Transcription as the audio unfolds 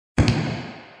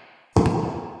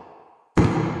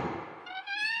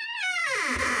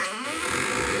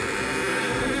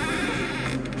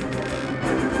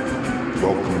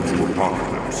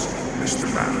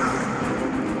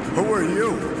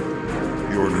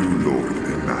new lord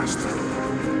and master.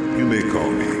 You may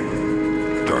call me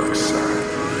Darkseid.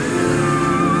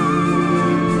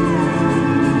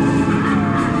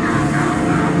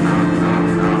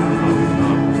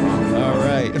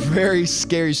 Very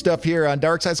scary stuff here on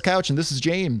Darkseid's Couch, and this is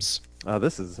James.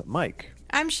 This is Mike.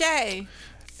 I'm Shay.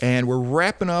 And we're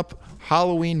wrapping up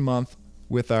Halloween month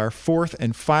with our fourth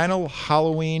and final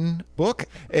Halloween book.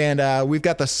 And we've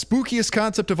got the spookiest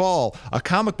concept of all, a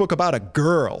comic book about a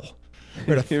girl.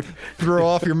 We're going to throw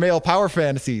off your male power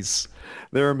fantasies.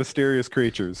 There are mysterious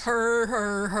creatures.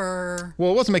 Her.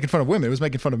 Well, it wasn't making fun of women. It was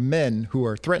making fun of men who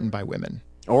are threatened by women.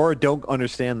 Or don't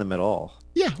understand them at all.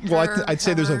 Yeah, well, I'd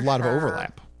say there's a lot of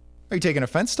overlap. Are you taking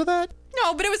offense to that?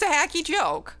 No, but it was a hacky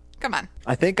joke. Come on.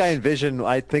 I think when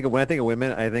I think of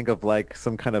women, I think of like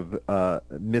some kind of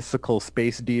mystical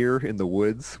space deer in the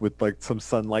woods with like some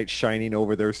sunlight shining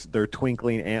over their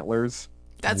twinkling antlers.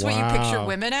 That's what you picture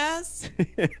women as?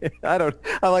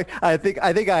 I think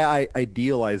I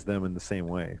idealize them in the same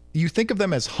way. You think of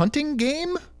them as hunting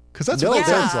game? Because that's what it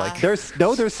sounds like.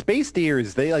 They're space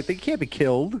deers. They can't be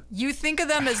killed. You think of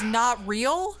them as not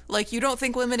real? Like you don't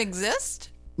think women exist?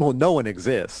 Well, no one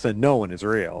exists and no one is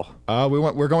real.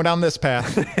 We're going down this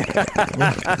path.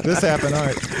 This happened. All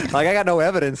right. Like I got no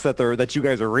evidence that you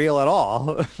guys are real at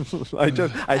all. I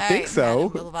think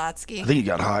so. I think you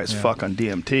got high as fuck on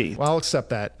DMT. Well, I'll accept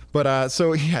that. But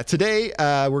today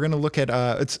we're going to look at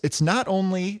it's not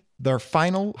only their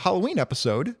final Halloween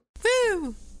episode.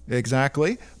 Woo!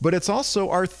 Exactly, but it's also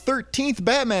our 13th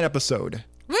Batman episode.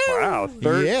 Woo! Wow,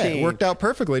 13. Yeah, it worked out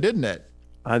perfectly, didn't it?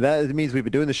 That means we've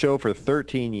been doing the show for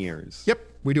 13 years. Yep,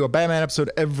 we do a Batman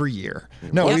episode every year.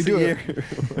 No, Once we do a year.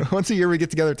 it once a year. We get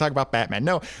together to talk about Batman.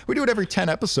 No, we do it every 10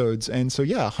 episodes, and so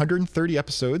 130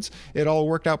 episodes. It all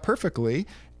worked out perfectly,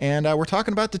 and we're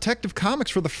talking about Detective Comics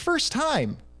for the first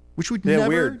time, which we'd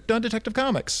never done Detective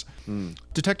Comics.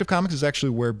 Detective Comics is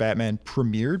actually where Batman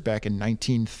premiered back in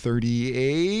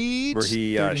 1938. Where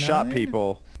he shot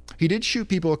people. He did shoot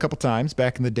people a couple times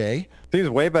back in the day. Seems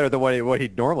way better than what he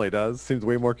normally does. Seems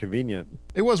way more convenient.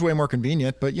 It was way more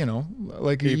convenient, but you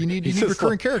need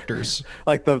recurring characters.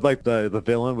 Like the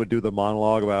villain would do the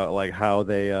monologue about like how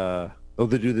they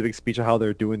do the big speech of how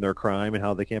they're doing their crime and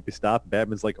how they can't be stopped.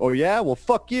 Batman's like, "Oh yeah, well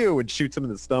fuck you," and shoots him in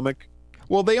the stomach.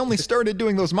 Well, they only started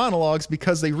doing those monologues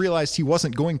because they realized he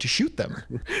wasn't going to shoot them.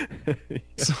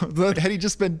 So had he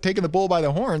just been taking the bull by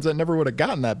the horns, that never would have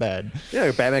gotten that bad. Yeah,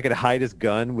 Batman could hide his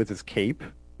gun with his cape.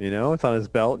 It's on his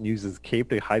belt and use his cape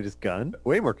to hide his gun.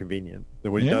 Way more convenient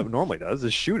than what he normally does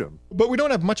is shoot him. But we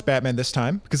don't have much Batman this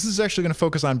time because this is actually going to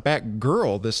focus on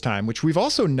Batgirl this time, which we've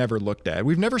also never looked at.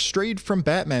 We've never strayed from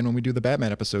Batman when we do the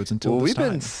Batman episodes until this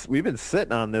time. We've been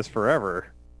sitting on this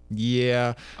forever.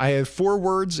 Yeah, I had 4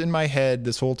 words in my head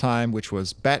this whole time, which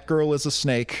was Batgirl is a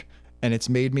snake, and it's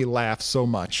made me laugh so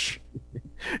much.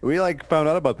 We found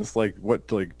out about this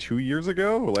 2 years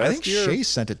ago? Last year? I think Shay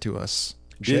sent it to us.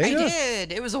 I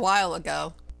did. It was a while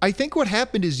ago. I think what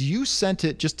happened is you sent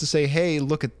it just to say, hey,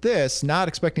 look at this, not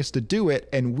expecting us to do it,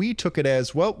 and we took it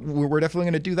as, well, we're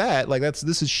definitely going to do that.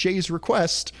 This is Shay's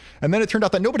request. And then it turned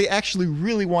out that nobody actually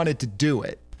really wanted to do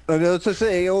it. To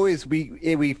say,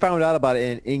 we found out about it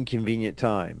in an inconvenient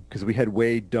time because we had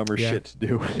way dumber shit to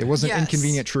do. It wasn't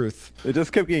inconvenient truth. It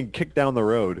just kept getting kicked down the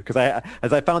road because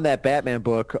as I found that Batman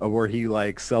book where he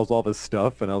sells all this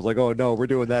stuff, and I was like, oh no, we're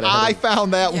doing that. I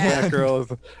found that one.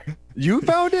 Batgirl. You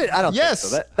found it? I don't think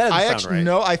so. That doesn't sound right.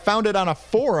 No, I found it on a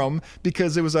forum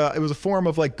because it was a forum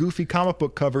of goofy comic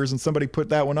book covers, and somebody put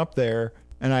that one up there.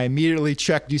 And I immediately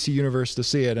checked DC Universe to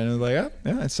see it, and I was like,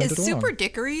 I sent it along. Is Super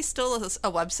Dickory still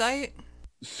a website?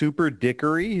 Super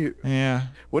Dickory? Yeah.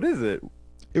 What is it?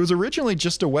 It was originally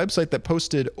just a website that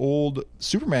posted old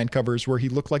Superman covers where he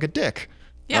looked like a dick.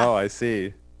 Yeah. Oh, I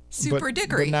see. Super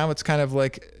Dickory. But now it's kind of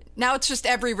Now it's just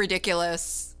every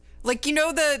ridiculous.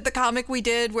 The comic we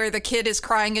did where the kid is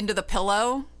crying into the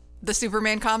pillow? The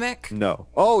Superman comic? No.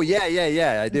 Oh, yeah,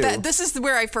 I do. This is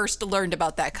where I first learned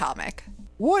about that comic.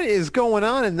 What is going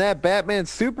on in that Batman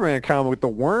Superman comic with the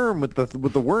worm, with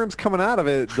the worms coming out of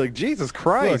it? Jesus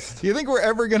Christ! Look, you think we're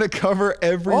ever gonna cover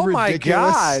every? Oh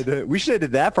ridiculous... my God! We should have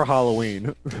did that for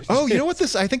Halloween. Oh, you know what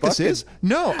this? I think this is.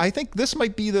 No, I think this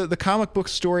might be the comic book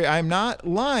story. I'm not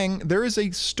lying. There is a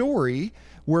story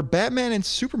where Batman and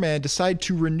Superman decide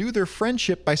to renew their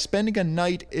friendship by spending a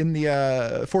night in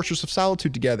the Fortress of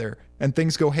Solitude together, and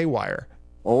things go haywire.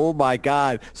 Oh my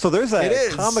God! So there's It a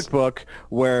is. comic book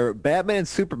where Batman and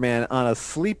Superman on a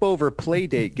sleepover play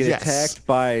date get Yes. attacked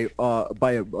by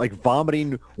like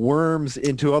vomiting worms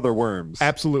into other worms.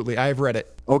 Absolutely. I've read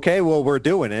it. Okay, well we're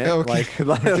doing it. Okay. Like, We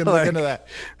can look into that.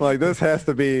 Like this has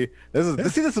to be.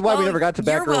 This is why we Well, never got to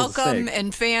You're Batgirl and welcome, Snake.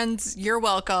 and fans, you're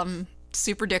welcome.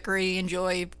 Super Dickery,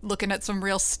 enjoy looking at some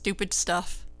real stupid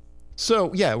stuff.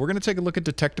 So, yeah, we're going to take a look at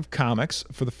Detective Comics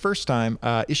for the first time,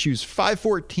 issues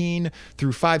 514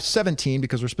 through 517,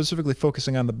 because we're specifically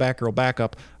focusing on the Batgirl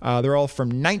backup. They're all from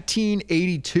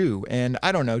 1982. And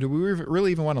I don't know, do we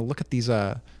really even want to look at these,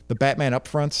 the Batman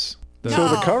upfronts? So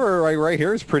the No. cover right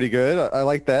here is pretty good. I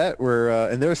like that.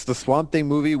 And there's the Swamp Thing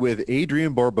movie with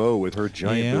Adrienne Barbeau with her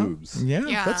giant boobs, Yeah,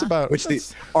 Yeah. that's about... which the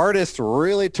that's- artist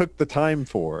really took the time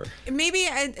for. Maybe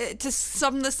to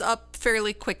sum this up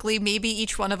fairly quickly, maybe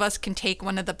each one of us can take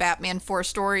one of the Batman 4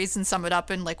 stories and sum it up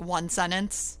in like one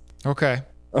sentence. Okay.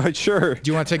 Sure.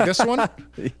 Do you want to take this one?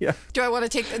 Yeah. Do I want to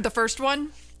take the first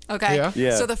one? Okay. Yeah.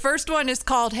 Yeah. So the first one is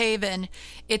called Haven.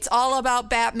 It's all about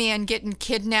Batman getting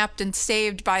kidnapped and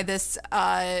saved by this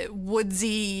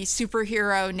woodsy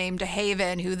superhero named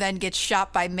Haven, who then gets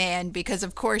shot by Man because,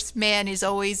 of course, Man is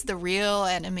always the real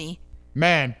enemy.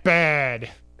 Man, bad.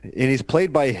 And he's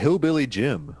played by Hillbilly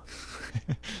Jim.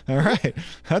 All right.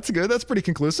 That's good. That's pretty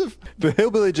conclusive. The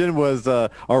Hillbilly Jim was a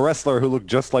wrestler who looked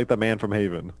just like the man from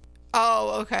Haven.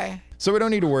 Oh, okay. So we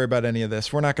don't need to worry about any of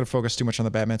this. We're not going to focus too much on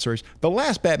the Batman stories. The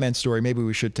last Batman story, maybe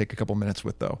we should take a couple minutes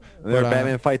with, though. There, But,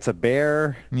 Batman fights a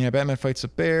bear, Yeah, Batman fights a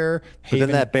bear. but Haven,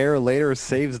 then that bear later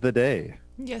saves the day.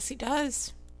 Yes, he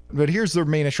does. But here's the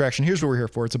main attraction. Here's what we're here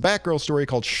for. It's a Batgirl story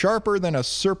called Sharper Than a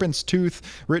Serpent's Tooth,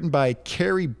 written by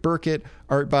Carrie Burkett,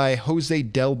 art by Jose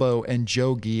Delbo and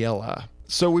Joe Giella.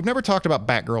 So we've never talked about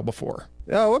Batgirl before.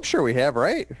 Oh, I'm sure we have,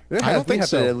 right? I don't we think have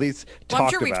so. to at least Well, talk I'm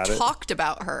sure we've about it. talked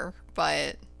about her,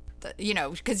 but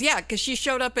because she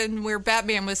showed up in where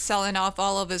Batman was selling off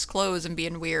all of his clothes and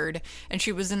being weird, and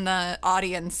she was in the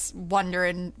audience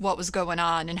wondering what was going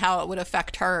on and how it would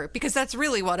affect her, because that's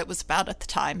really what it was about at the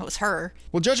time. It was her.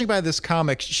 Well, judging by this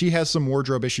comic, she has some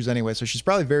wardrobe issues anyway, so she's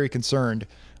probably very concerned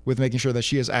with making sure that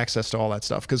she has access to all that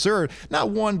stuff, because there are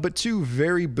not one, but two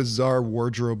very bizarre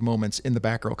wardrobe moments in the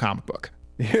Batgirl comic book.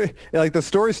 Like the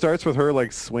story starts with her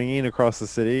like swinging across the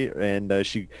city, and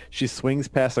she swings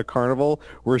past a carnival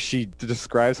where she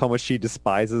describes how much she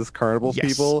despises carnival Yes.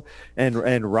 people,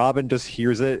 and Robin just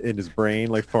hears it in his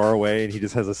brain like far away, and he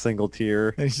just has a single tear.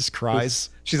 And he just cries.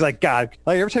 She's like, God,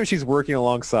 like every time she's working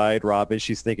alongside Robin,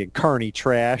 she's thinking Carney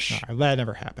trash. That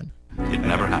never happened. It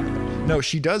never happened. No,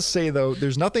 she does say, though,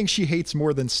 there's nothing she hates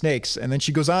more than snakes. And then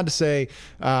she goes on to say,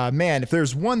 man, if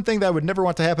there's one thing that would never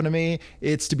want to happen to me,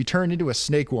 it's to be turned into a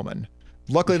snake woman.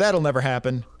 Luckily, that'll never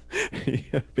happen.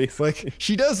 Yeah, basically. Like,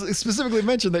 she does specifically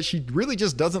mention that she really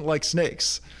just doesn't like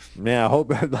snakes. Man, I hope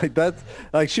like that's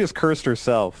like she just cursed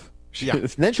herself. Yeah. And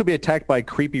then she'll be attacked by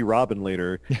creepy Robin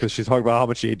later because she's talking about how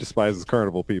much she despises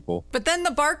carnival people. But then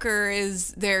the Barker is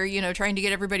there, trying to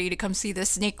get everybody to come see this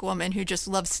snake woman who just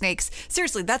loves snakes.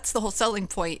 Seriously, that's the whole selling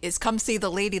point, is come see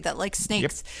the lady that likes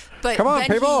snakes. But Come on,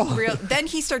 then people! then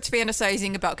he starts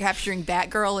fantasizing about capturing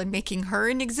Batgirl and making her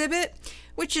an exhibit,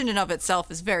 which in and of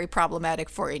itself is very problematic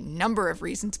for a number of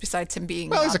reasons besides him being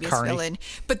Well, an he's a obvious carny. villain.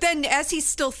 But then as he's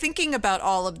still thinking about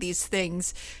all of these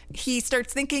things, he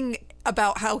starts thinking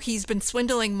about how he's been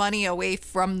swindling money away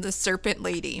from the Serpent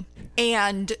Lady.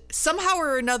 And somehow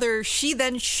or another, she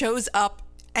then shows up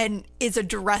and is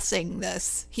addressing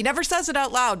this. He never says it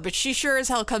out loud, but she sure as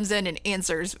hell comes in and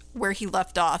answers where he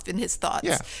left off in his thoughts.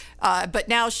 Yeah. But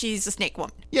now she's a snake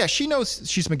woman. Yeah, she knows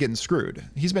she's been getting screwed.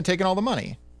 He's been taking all the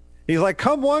money. He's like,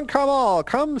 come one, come all,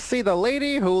 come see the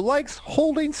lady who likes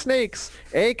holding snakes,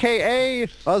 aka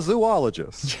a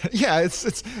zoologist. Yeah,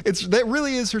 it's that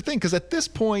really is her thing, because at this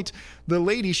point, the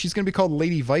lady, she's going to be called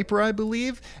Lady Viper, I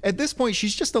believe. At this point,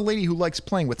 she's just a lady who likes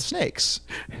playing with snakes.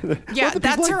 Yeah, the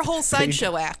that's people her like whole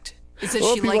sideshow act, is that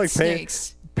Well, she people likes like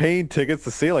snakes. paying tickets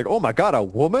to see, like, oh my God, a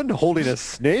woman holding a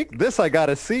snake? This I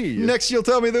gotta see. Next, you'll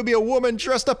tell me there'll be a woman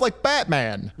dressed up like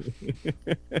Batman.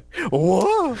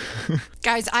 What?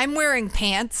 Guys, I'm wearing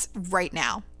pants right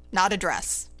now, not a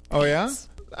dress. Oh, yeah?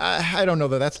 I don't know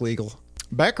that that's legal.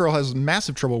 Batgirl has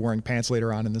massive trouble wearing pants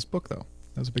later on in this book, though.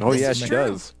 That was a big Oh deal yeah, for she me.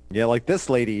 does. Yeah, like this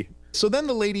lady. So then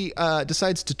the lady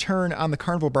decides to turn on the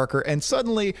carnival barker, and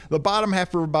suddenly the bottom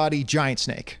half of her body, giant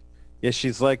snake. Yeah,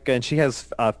 she's like, and she has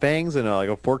fangs and like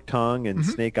a forked tongue and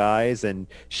snake eyes, and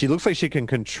she looks like she can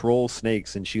control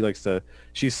snakes, and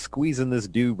she's squeezing this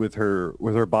dude with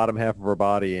her bottom half of her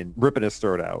body and ripping his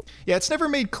throat out. Yeah, it's never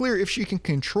made clear if she can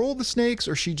control the snakes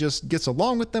or she just gets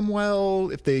along with them well,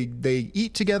 if they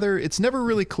eat together. It's never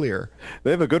really clear.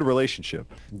 They have a good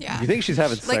relationship. Yeah. You think she's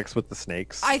having sex with the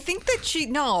snakes? I think that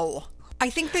I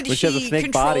think that she has a she snake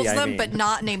controls body, I them, mean. but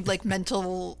not named like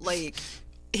mental like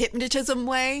hypnotism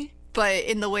way, but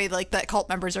in the way like that cult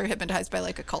members are hypnotized by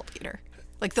like a cult leader.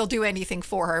 Like they'll do anything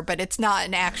for her, but it's not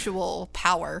an actual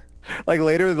power. Like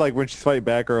later, like when she's fighting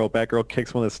Batgirl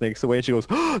kicks one of the snakes away and she goes,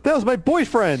 "Oh, that was my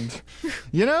boyfriend."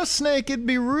 You know, Snake, it'd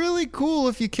be really cool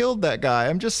if you killed that guy.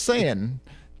 I'm just saying.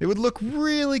 It would look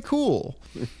really cool.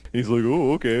 He's like,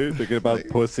 "Oh, okay," thinking about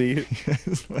pussy.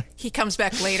 He comes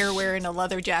back later wearing a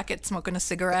leather jacket, smoking a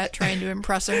cigarette, trying to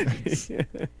impress her.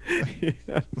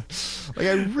 Like,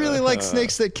 I really like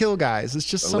snakes that kill guys. It's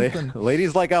just something.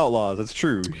 Ladies like outlaws. It's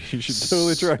true. You should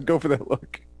totally try and go for that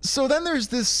look. So then there's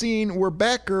this scene where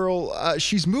Batgirl,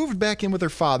 she's moved back in with her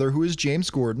father, who is James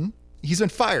Gordon. He's been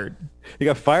fired. He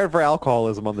got fired for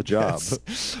alcoholism on the job.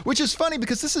 Yes. Which is funny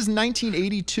because this is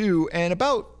 1982, and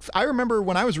I remember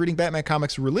when I was reading Batman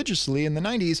comics religiously in the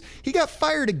 90s, he got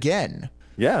fired again.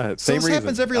 Yeah, So same this reason.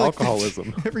 happens every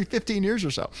alcoholism. every 15 years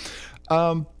or so.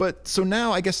 But so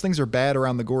now I guess things are bad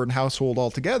around the Gordon household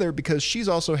altogether because she's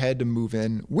also had to move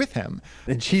in with him.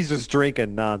 And she's just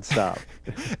drinking nonstop.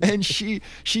 And she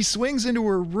swings into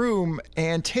her room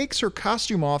and takes her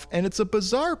costume off, and it's a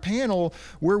bizarre panel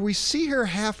where we see her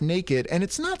half naked, and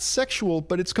it's not sexual,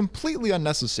 but it's completely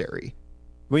unnecessary.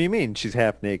 What do you mean she's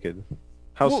half naked?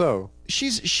 How Well, so?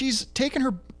 She's taken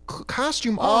her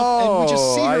costume off, and we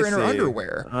just see her in her I see.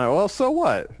 underwear. All right, well, so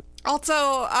what? Also,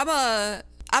 I'm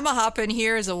a hop in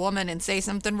here as a woman and say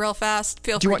something real fast.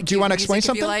 Feel Do you free want- to do you cue wanna music explain if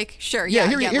something? You like? Sure. Yeah, Yeah.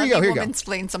 here you Let go, me here you go.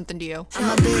 explain something to you.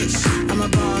 I'm a bitch, I'm a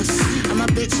boss, I'm a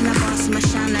bitch and a boss, I'm a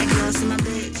shine like gloss, I'm a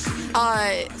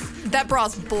bitch. That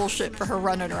bra's bullshit for her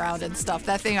running around and stuff.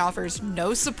 That thing offers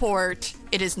no support.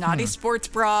 It is not a sports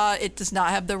bra. It does not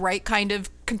have the right kind of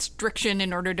constriction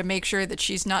in order to make sure that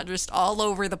she's not just all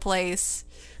over the place.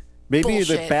 Maybe the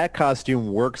Bullshit. bat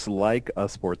costume works like a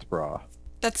sports bra.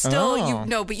 That's still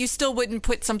Oh. but you still wouldn't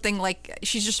put something like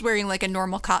she's just wearing like a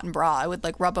normal cotton bra. I would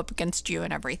like rub up against you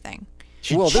and everything.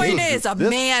 Well, Point is, a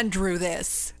man drew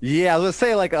this. Yeah, let's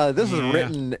say like this is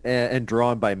written and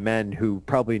drawn by men who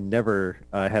probably never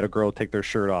had a girl take their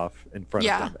shirt off in front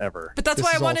of them ever. But that's This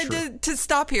why I is all wanted to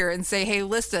stop here and say, hey,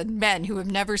 listen, men who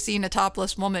have never seen a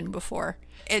topless woman before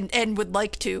and would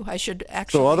like to, I should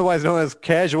actually. So otherwise known as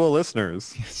casual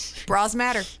listeners. Bras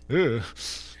matter. Ugh.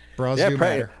 Bras Yeah, do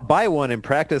matter. buy one and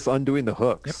practice undoing the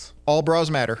hooks. All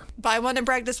bras matter. Buy one and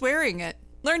practice wearing it.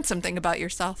 Learn something about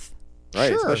yourself. Right,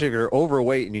 Sure. especially if you're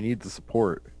overweight and you need the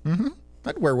support.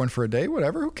 I'd wear one for a day,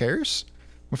 whatever, who cares?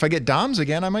 If I get DOMS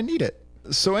again, I might need it.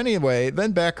 So anyway,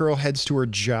 then Batgirl heads to her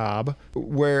job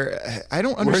where I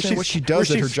don't understand what she does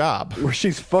at her job. Where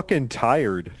she's fucking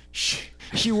tired.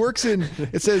 She works in,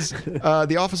 it says,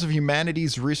 the Office of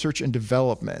Humanities Research and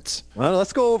Development. Well,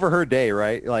 let's go over her day,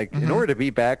 right? Like, in order to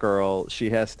be Batgirl, she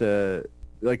has to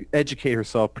like educate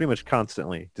herself pretty much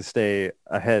constantly to stay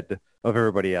ahead of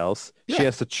everybody else. Yeah.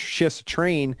 She has to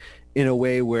train in a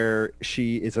way where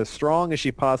she is as strong as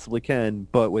she possibly can,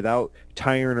 but without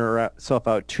tiring herself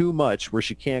out too much where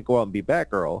she can't go out and be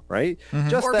Batgirl, right?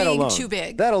 Just Or that being alone. too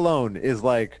big. That alone is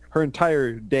like her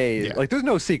entire day. Yeah. Like, there's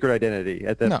no secret identity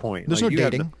at that No, point. there's Like, no you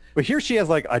have dating. but here she has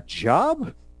like a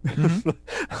job?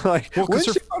 Like, Well, 'cause when's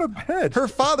her- she go to bed? Her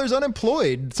father's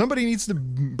unemployed. Somebody needs to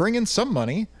bring in some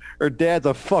money. Her dad's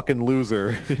a fucking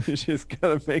loser. She's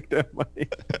got to make that money.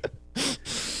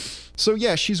 So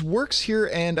yeah, she works here,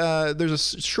 and there's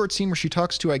a short scene where she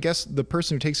talks to, I guess, the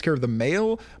person who takes care of the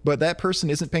mail, but that person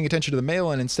isn't paying attention to the mail,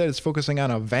 and instead is focusing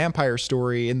on a vampire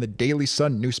story in the Daily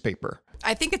Sun newspaper.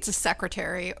 I think it's a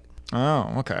secretary.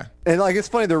 Oh, okay. And like, it's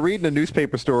funny, they're reading a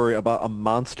newspaper story about a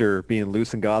monster being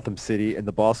loose in Gotham City, and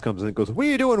the boss comes in and goes, "What are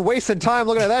you doing wasting time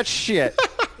looking at that shit?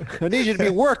 I need you to be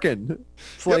working."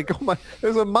 It's like, oh my,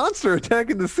 there's a monster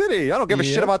attacking the city. I don't give a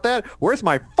shit Yep. about that. Where's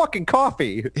my fucking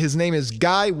coffee? His name is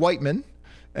Guy Whiteman,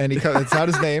 and it's not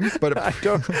his name, but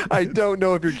I don't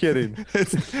know if you're kidding.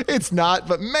 it's not.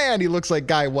 But man, he looks like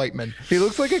Guy Whiteman. He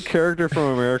looks like a character from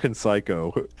American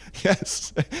Psycho.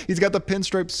 Yes, he's got the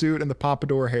pinstripe suit and the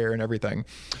pompadour hair and everything,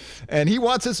 and he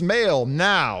wants his mail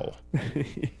now.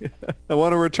 I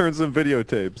want to return some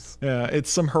videotapes. Yeah, it's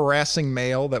some harassing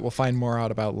mail that we'll find more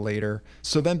out about later.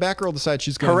 So then Batgirl decides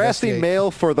she's going to Harassing mail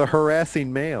for the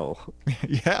harassing male.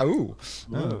 Yeah, ooh.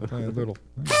 Oh, a little.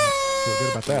 Feel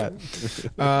good about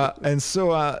that. And so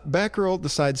Batgirl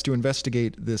decides to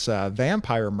investigate this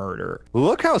vampire murder.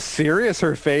 Look how serious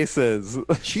her face is.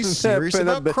 She's serious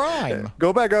about crime.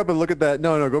 Go back up and look at that.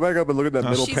 No, go back up and look at that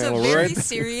middle She's panel a very right.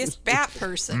 serious bat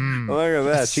person. Look at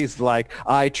that. She's like,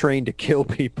 I trained to kill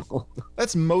people.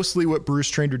 That's mostly what Bruce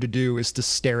trained her to do, is to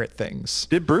stare at things.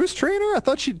 Did Bruce train her? I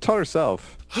thought she taught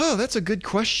herself. Oh, that's a good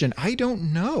question. I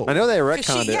don't know. I know they 'Cause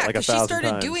retconned it like 1,000 she started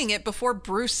times. doing it before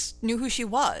Bruce knew who she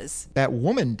was. That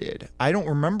woman did. I don't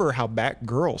remember how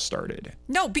Batgirl started.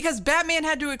 No, because Batman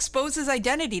had to expose his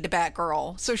identity to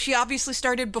Batgirl, so she obviously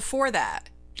started before that.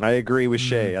 I agree with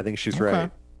Shay. I think she's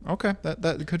right. Okay,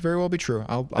 that could very well be true.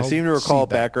 I seem to recall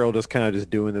see that. Batgirl just kind of just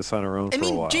doing this on her own I for a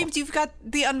mean, while. James, you've got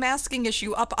the unmasking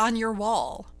issue up on your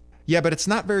wall. Yeah, but it's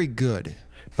not very good.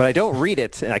 But I don't read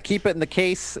it, and I keep it in the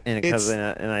case, and It's-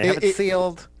 I have it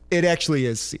sealed. It actually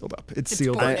is sealed up. It's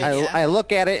sealed up. boarded. I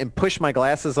look at it and push my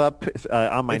glasses up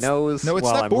on my nose No, it's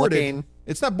while not I'm boarded. looking.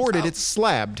 It's not boarded. It's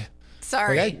slabbed.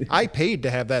 Sorry. Like, I paid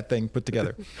to have that thing put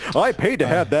together, I paid to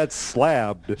have that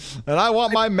slabbed. and I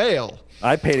want my mail.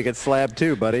 I paid to get slabbed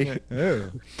too, buddy. Oh.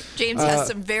 James has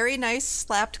some very nice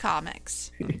slapped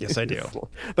comics. Yes, I do.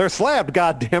 They're slabbed,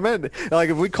 goddammit. Like,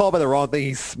 if we call by the wrong thing,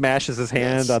 he smashes his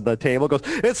hand on the table, goes,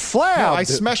 it's slabbed! No, I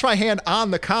smash my hand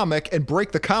on the comic and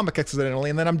break the comic accidentally,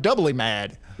 and then I'm doubly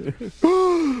mad.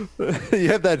 You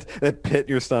have that pit in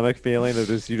your stomach feeling that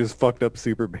you just fucked up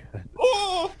super bad.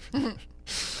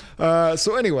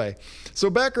 So anyway,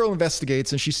 Batgirl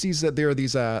investigates, and she sees that there are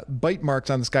these bite marks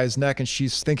on this guy's neck, and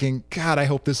she's thinking, God, I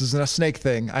hope this isn't a snake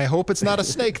thing. I hope it's not a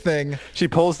snake thing. She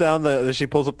pulls down she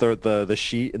pulls up the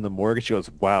sheet in the morgue, and she goes,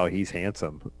 wow, he's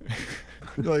handsome.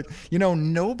 Like,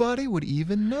 nobody would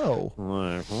even know.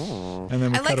 Like, oh. And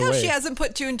then we I like cut how away. she hasn't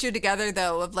put two and two together,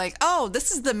 though, of like, oh,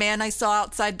 this is the man I saw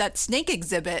outside that snake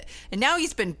exhibit, and now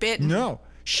he's been bitten. No,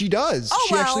 she does. Oh,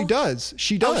 she well. actually does.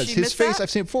 She does. she His missed face, that? I've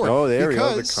seen it before. Oh, there we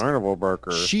go, the because carnival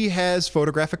barker. She has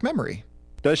photographic memory.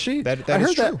 Does she? That I is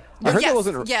heard that. true. I heard Yes, that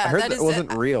wasn't. yeah, I heard that that is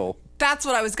wasn't real. That's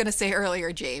what I was going to say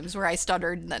earlier, James, where I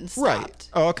stuttered and then stopped. Right.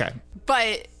 Oh, okay.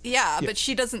 But, but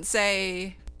she doesn't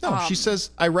say... No, she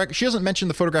says, she doesn't mention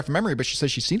the photographic memory, but she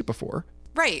says she's seen it before.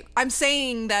 Right. I'm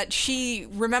saying that she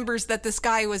remembers that this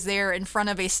guy was there in front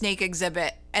of a snake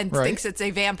exhibit and Right. thinks it's a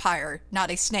vampire,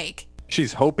 not a snake.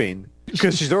 She's hoping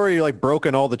because she's already like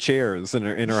broken all the chairs in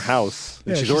her house,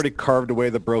 and Yeah, she's already carved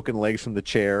away the broken legs from the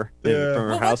chair from her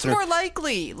Well, house. what's more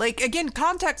likely? Like, again,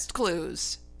 context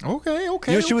clues. Okay.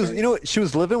 She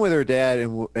was living with her dad,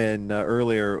 and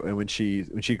earlier, and when she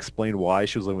explained why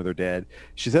she was living with her dad,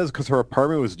 she says because her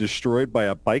apartment was destroyed by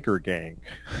a biker gang.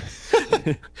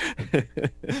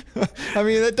 I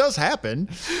mean, that does happen.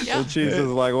 Yeah. And she's just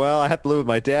like, well, I have to live with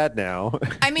my dad now.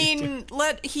 I mean,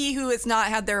 let he who has not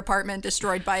had their apartment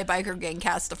destroyed by a biker gang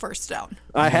cast the first stone.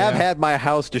 I have had my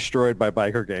house destroyed by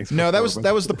biker gangs. No, that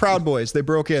before, was the Proud Boys. They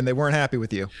broke in. They weren't happy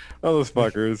with you. oh, those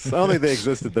fuckers. I don't think they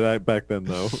existed back then,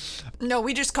 though. No,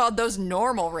 we just called those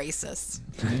normal racists.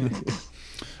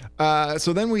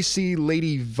 So then we see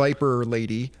Lady Viper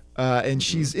Lady, and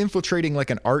she's infiltrating like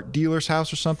an art dealer's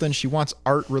house or something. She wants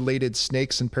art-related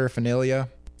snakes and paraphernalia.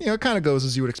 It kind of goes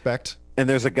as you would expect. And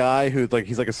there's a guy who's like,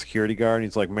 he's like a security guard, and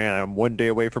he's like, man, I'm one day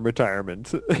away from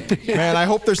retirement. Man, I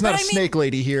hope there's not But a I mean- snake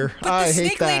lady here. But I the hate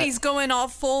snake that. lady's going all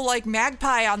full like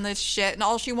magpie on this shit, and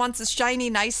all she wants is shiny,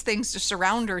 nice things to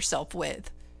surround herself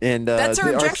with. And That's her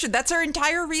the art- objection. That's her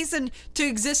entire reason to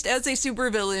exist as a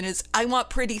supervillain is I want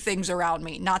pretty things around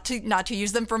me, not to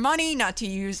use them for money, not to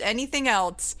use anything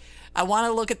else. I want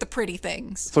to look at the pretty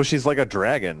things. So she's like a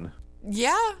dragon.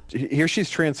 Yeah. Here she's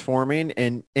transforming,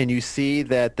 and you see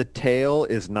that the tail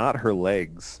is not her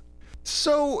legs.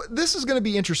 So this is going to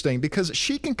be interesting because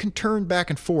she can turn back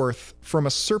and forth from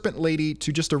a serpent lady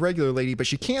to just a regular lady, but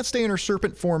she can't stay in her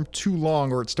serpent form too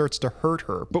long or it starts to hurt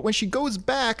her. But when she goes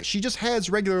back, she just has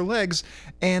regular legs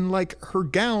and like her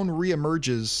gown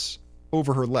reemerges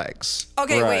over her legs.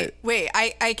 Okay, Right. wait.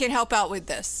 I can help out with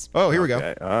this. Oh, here we go.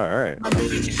 Okay, all right.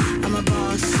 I'm a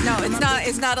boss. No,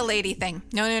 it's not a lady thing.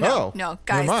 No, Oh, no,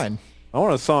 guys. never mind. I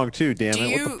want a song too, damn Do it.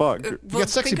 you? What the fuck? Well, got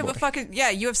Sexy think of Boy. a fucking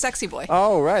you have Sexy Boy.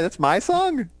 Oh, right. That's my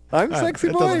song? I'm Sexy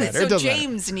it doesn't Boy? matter. So It doesn't matter.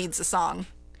 James needs a song.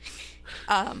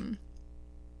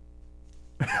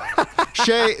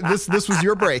 Shay, this was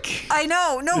your break. I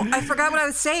know. No, I forgot what I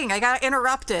was saying. I got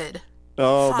interrupted.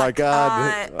 Oh, my Fuck.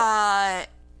 God.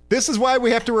 This is why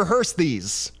we have to rehearse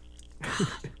these.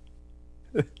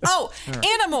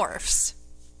 Animorphs.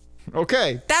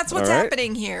 Okay, That's what's All right.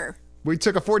 happening here. we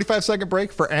took a 45-second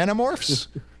break for Animorphs.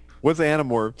 What's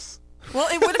Animorphs? Well,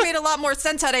 it would have made a lot more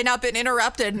sense had I not been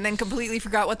interrupted and then completely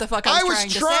forgot what the fuck I was, I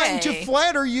was trying to to say.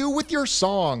 flatter you with your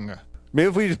song. Maybe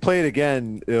if we just play it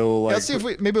again, it'll like. Let's see if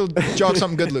maybe we'll jog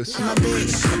something good loose. I'm a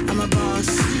bitch, I'm a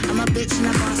boss. I'm a bitch and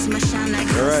a boss, I'ma shine like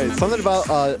All glass. right, something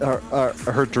about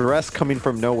her dress coming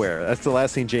from nowhere. That's the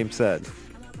last thing James said.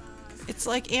 It's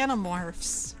like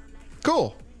Animorphs.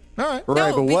 Cool. All right. Right,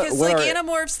 No, but because what like are,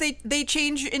 Animorphs, they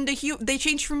change into they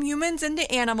change from humans into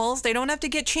animals. They don't have to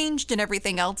get changed and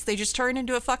everything else. They just turn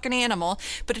into a fucking animal.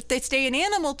 But if they stay an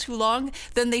animal too long,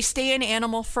 then they stay an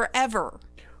animal forever.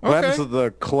 what Okay. happens to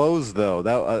the clothes though?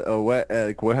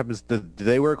 That what happens? Do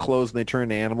they wear clothes and they turn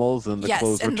into animals, and the Yes,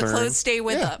 clothes and return? the clothes stay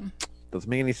with Yeah. them. Doesn't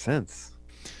make any sense.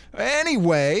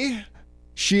 Anyway,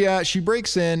 she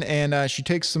breaks in and she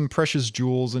takes some precious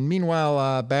jewels. And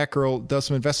meanwhile, Batgirl does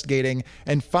some investigating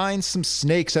and finds some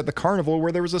snakes at the carnival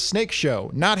where there was a snake show.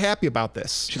 Not happy about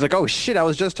this. She's like, "Oh shit! I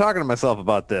was just talking to myself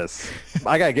about this.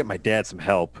 I gotta get my dad some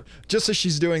help." Just as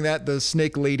she's doing that, the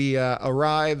snake lady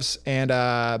arrives, and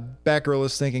Batgirl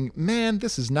is thinking, man,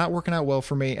 this is not working out well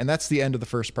for me. And that's the end of the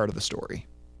first part of the story.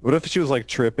 What if she was like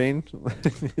tripping?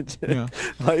 Yeah.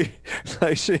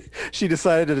 like she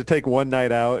decided to take one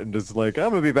night out and just like, I'm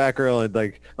gonna be Batgirl and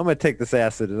like I'm gonna take this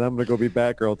acid and I'm gonna go be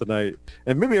Batgirl tonight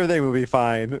and maybe everything will be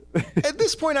fine. At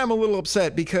this point, I'm a little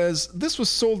upset because this was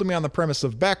sold to me on the premise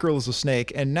of Batgirl is a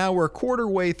snake, and now we're a quarter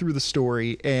way through the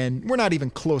story, and we're not even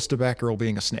close to Batgirl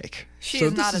being a snake. She So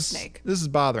is this not a snake. This is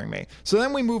bothering me. So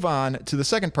then we move on to the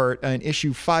second part in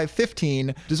issue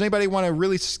 515. Does anybody want to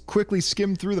really quickly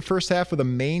skim through the first half of the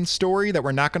main story that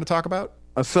we're not going to talk about?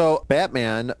 So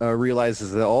Batman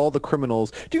realizes that all the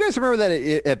criminals. Do you guys remember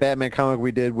that at Batman comic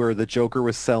we did where the Joker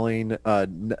was selling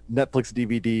Netflix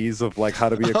DVDs of like how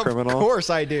to be a criminal? Of course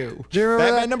I do. Do you remember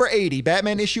Batman that? number 80,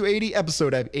 Batman issue 80,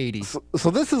 episode 80.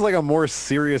 So this is like a more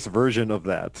serious version of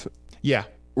that. Yeah.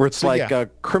 Where it's So, like yeah.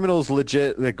 criminals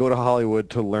legit that go to Hollywood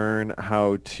to learn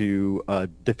how to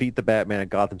defeat the Batman at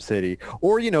Gotham City,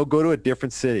 or go to a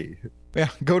different city. Yeah,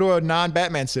 go to a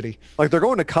non-Batman city. Like they're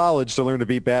going to college to learn to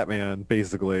beat Batman,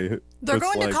 basically. They're It's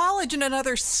going like, to college in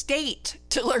another state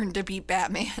to learn to beat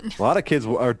Batman. A lot of kids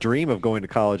dream of going to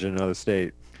college in another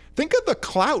state. Think of the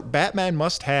clout Batman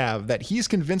must have that he's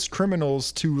convinced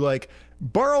criminals to like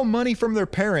borrow money from their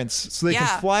parents so they Yeah.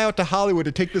 can fly out to Hollywood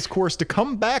to take this course to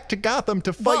come back to Gotham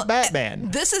to fight Well, Batman.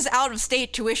 This is out of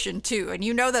state tuition too, and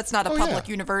that's not a Oh, public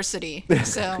yeah. university.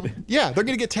 So Yeah, they're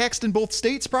gonna get taxed in both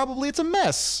states. Probably it's a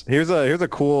mess. Here's a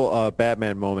cool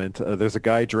Batman moment. There's a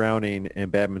guy drowning,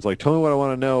 and Batman's like, "Tell me what I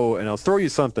want to know, and I'll throw you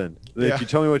something. Yeah. If you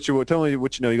tell me what you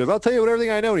know." He goes, "I'll tell you everything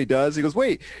I know." And he does. He goes,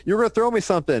 "Wait, you were gonna throw me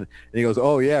something?" And he goes,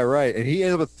 "Oh yeah, right." And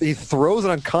he throws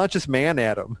an unconscious man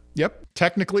at him. Yep,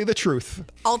 technically the truth.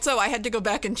 also, I had to go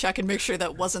back and check and make sure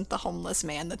that wasn't the homeless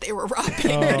man that they were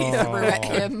robbing when he threw at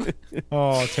him.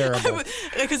 Oh, terrible.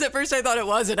 Because at first I thought it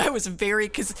was, and I was very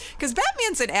because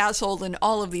Batman's an asshole in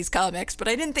all of these comics, but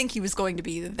I didn't think he was going to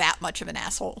be that much of an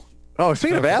asshole. Oh,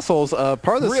 speaking of assholes, part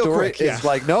of the Real story quick, yeah. is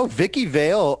like, no, Vicky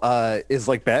Vale is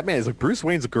like Batman. Is like Bruce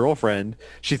Wayne's girlfriend.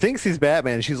 She thinks he's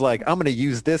Batman. And she's like, I'm going to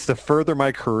use this to further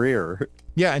my career.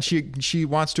 Yeah, and she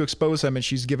wants to expose him, and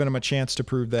she's given him a chance to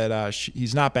prove that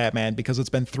he's not Batman because it's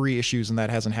been 3 issues and that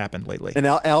hasn't happened lately. And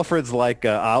Alfred's like,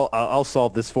 I'll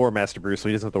solve this for Master Bruce, so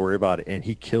he doesn't have to worry about it. And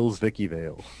he kills Vicky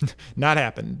Vale. Not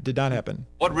happened. Did not happen.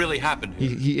 What really happened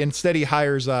here? He instead he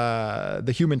hires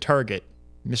the Human Target,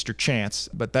 Mr. Chance.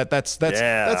 But that's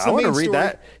Yeah, that's I the want to main read story.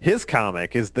 that. His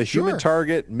comic is the Human Sure.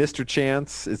 Target, Mr.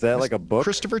 Chance. Is that like a book?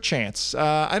 Christopher Chance.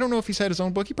 I don't know if he's had his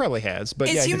own book. He probably has. But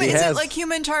yeah, Is he has- it like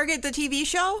Human Target, the TV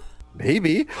show?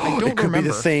 Maybe. don't It could be remember.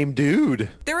 the same dude.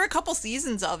 There were a couple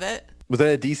seasons of it. Was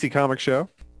that a DC comic show?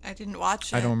 I didn't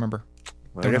watch it. I don't remember.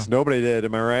 I guess nobody did.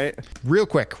 Am I right? Real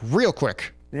quick.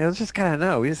 Yeah, let's just kind of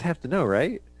know. We just have to know,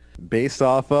 right? Based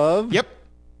off of? Yep.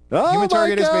 Oh Human my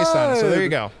Target is based on it. So God! there you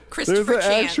go. Christopher There's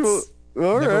an Chance. actual.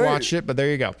 All Never right. watched it, but there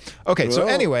you go. Okay, so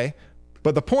Well. anyway,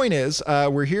 but the point is,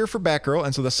 we're here for Batgirl,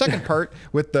 and so the second part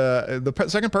with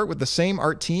second part with the same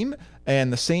art team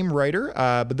and the same writer,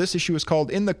 but this issue is called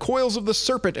 "In the Coils of the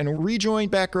Serpent," and we rejoin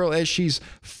Batgirl as she's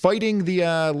fighting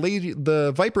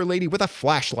the Viper lady with a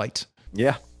flashlight.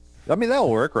 Yeah. I mean, that'll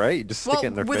work, right? You just stick Well, it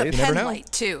in their with face. a never pen know.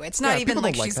 light too. It's not Yeah, even people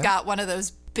like don't like she's that. got one of those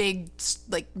big,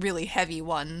 like really heavy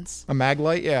ones. A mag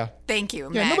light, yeah. Thank you.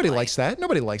 Yeah, Mag nobody light. likes that.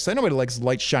 Nobody likes that. Nobody likes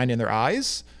light shining in their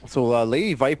eyes. So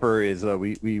Lady Viper is,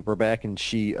 we're back and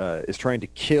she is trying to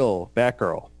kill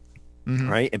Batgirl.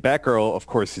 Right, and Batgirl, of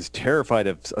course, is terrified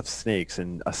of snakes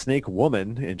and a snake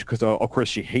woman, and because of course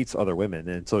she hates other women,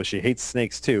 and so she hates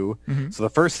snakes too. So the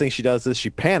first thing she does is she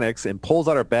panics and pulls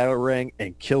out her battle ring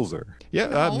and kills her. Yeah,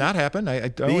 not happen.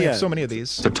 I only have so many of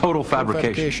these. It's a total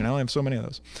fabrication. I only have so many of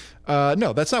those.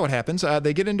 No, that's not what happens.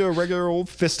 They get into a regular old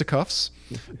fisticuffs,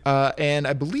 and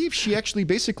I believe she actually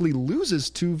basically loses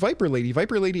to Viper Lady.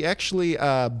 Viper Lady actually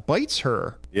bites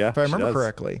her, if I remember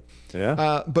correctly.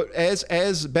 Yeah. But as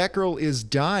Batgirl is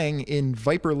dying in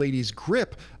Viper Lady's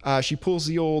grip, she pulls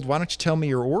the old, why don't you tell me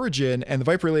your origin? And the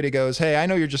Viper Lady goes, hey, I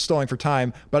know you're just stalling for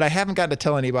time, but I haven't got to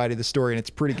tell anybody the story, and it's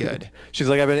pretty good. She's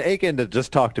like, I've been aching to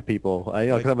just talk to people.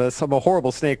 I'm a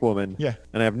horrible snake woman. Yeah.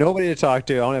 And I have nobody to talk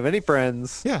to. I don't have any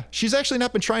friends. Yeah. She's actually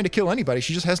not been trying to kill anybody.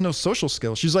 She just has no social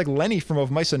skills. She's like Lenny from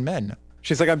Of Mice and Men.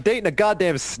 She's like, I'm dating a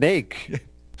goddamn snake.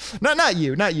 Not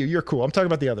you. You're cool. I'm talking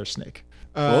about the other snake.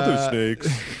 Other snakes.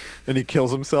 And he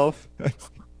kills himself.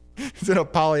 He's in a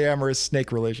polyamorous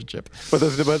snake relationship. But he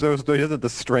doesn't the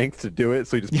strength to do it,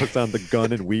 so he just puts down the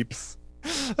gun and weeps.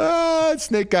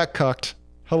 Snake got cucked.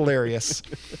 Hilarious.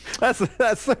 That's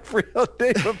the real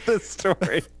name of this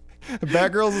story.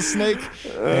 Batgirl's a snake,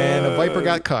 and a Viper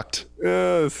got cucked.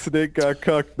 Snake got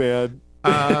cucked, man.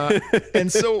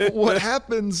 And so what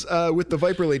happens with the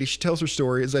Viper Lady, she tells her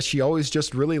story, is that she always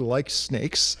just really liked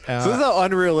snakes. So this is how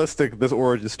unrealistic this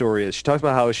origin story is. She talks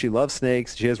about how she loves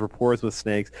snakes, she has rapport with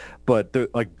snakes, but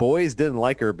boys didn't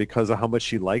like her because of how much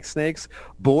she likes snakes.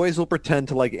 Boys will pretend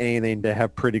to like anything to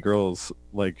have pretty girls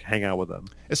like hang out with them.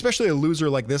 Especially a loser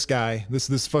like this guy,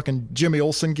 this fucking Jimmy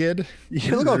Olsen kid.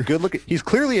 You look how good looking. He's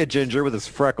clearly a ginger with his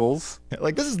freckles.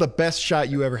 Like, this is the best shot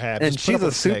you ever had. And she's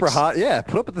a super hot. Yeah,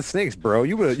 put up with the snakes, bro.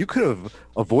 You could have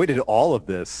avoided all of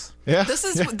this. Yeah. This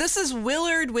is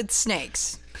Willard with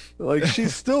snakes. Like,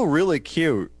 she's still really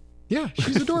cute. Yeah,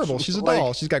 she's adorable. She's a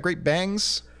doll. She's got great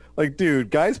bangs. Like, dude,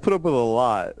 guys put up with a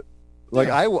lot. Like,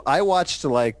 Yeah. I watched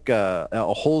like a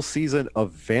whole season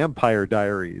of Vampire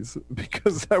Diaries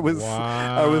because I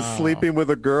was sleeping with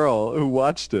a girl who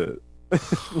watched it. How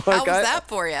was that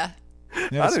for you?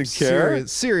 Yeah, I didn't care.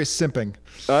 Serious simping.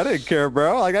 I didn't care,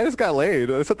 bro. Like, I just got laid.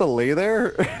 I just had to lay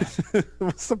there.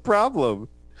 What's the problem?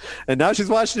 And now she's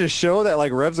watching a show that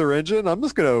like revs her engine. I'm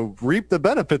just gonna reap the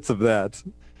benefits of that.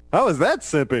 How is that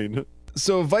simping?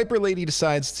 So Viper Lady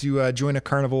decides to join a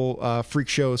carnival freak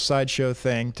show, sideshow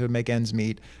thing to make ends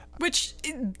meet. Which,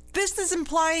 this is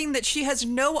implying that she has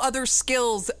no other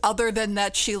skills other than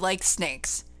that she likes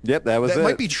snakes. Yep, that was it. That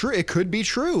might be true. It could be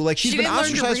true. Like, she's She been didn't learn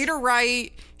to ostracized. read or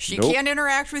write. She Nope. can't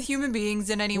interact with human beings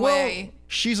in any Well, way.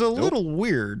 she's a little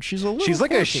weird. She's a little. She's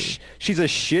like quirky. she's a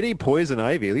shitty Poison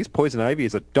Ivy. At least Poison Ivy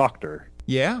is a doctor.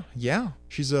 Yeah.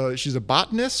 She's a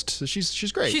botanist. So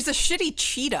she's great. She's a shitty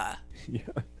cheetah.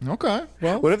 Okay.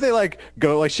 Well, What if they like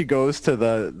go like she goes to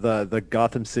the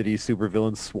Gotham City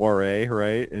supervillain soiree,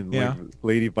 right? And like,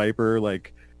 Lady Viper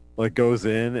like goes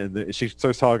in and she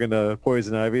starts talking to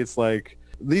Poison Ivy. It's like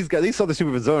these other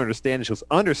supervillains don't understand. And she goes,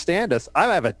 "Understand us? I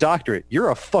have a doctorate.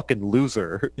 You're a fucking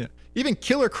loser." yeah. Even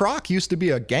Killer Croc used to be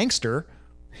a gangster.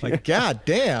 Like, god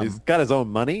damn. He's got his own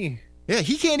money. Yeah,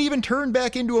 he can't even turn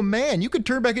back into a man. You could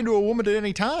turn back into a woman at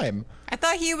any time. I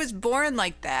thought he was born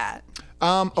like that.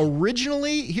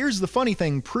 Originally, here's the funny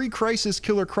thing. Pre-Crisis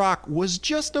Killer Croc was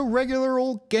just a regular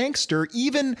old gangster.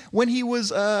 Even when he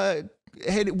was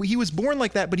he was born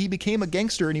like that, but he became a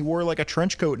gangster and he wore like a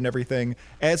trench coat and everything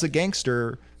as a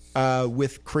gangster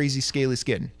with crazy scaly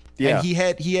skin. Yeah. And he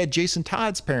had Jason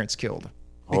Todd's parents killed.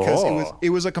 Because it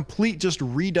was a complete just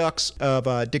redux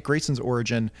of Dick Grayson's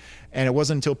origin, and it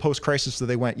wasn't until post-crisis that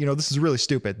they went, this is really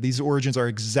stupid. These origins are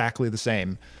exactly the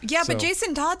same. Yeah, So, but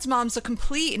Jason Todd's mom's a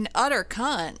complete and utter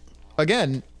cunt.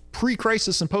 again,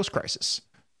 pre-crisis and post-crisis.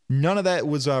 None of that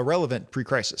was relevant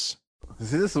pre-crisis.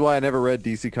 See, this is why I never read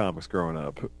DC Comics growing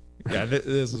up. Yeah,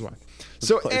 this is why.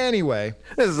 So anyway,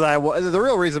 This is the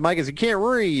real reason, Mike, is you can't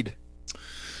read.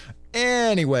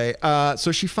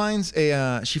 so she finds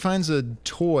a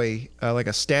toy, like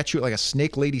a statue, like a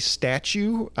snake lady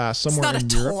statue, It's somewhere not in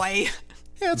a Europe. toy.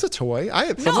 Yeah, it's a toy.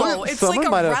 No, it's like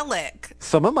a relic.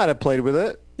 Someone might have played with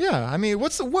it. Yeah, I mean,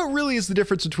 what really is the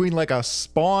difference between like a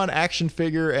Spawn action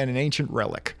figure and an ancient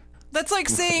relic? That's like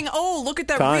saying, oh, look at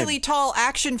that Time. really tall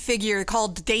action figure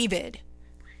called David.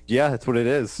 Yeah, that's what it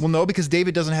is. Well, no, because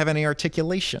David doesn't have any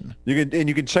articulation. You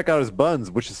can check out his buns,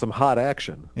 which is some hot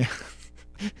action.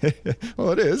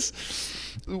 Well, it is.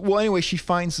 Well, anyway, she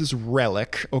finds this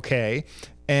relic, okay,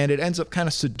 and it ends up kind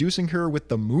of seducing her with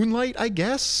the moonlight, I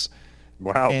guess.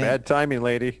 Wow, And- bad timing,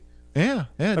 lady. Yeah,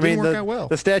 it didn't work out well.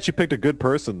 The statue picked a good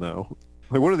person, though.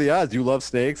 Like, what are the odds? You love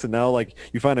snakes, and now like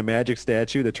you find a magic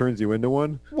statue that turns you into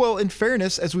one. Well, in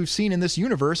fairness, as we've seen in this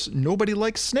universe, nobody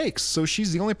likes snakes, so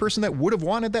she's the only person that would have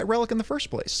wanted that relic in the first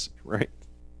place. Right.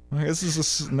 Like, this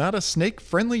is not a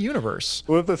snake-friendly universe.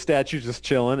 What if the statue's just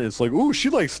chilling? And it's like, ooh, she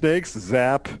likes snakes.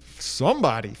 Zap.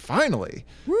 Somebody, finally.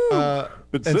 Woo. Been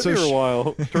and sitting so here a she-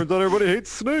 while. Turns out everybody hates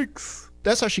snakes.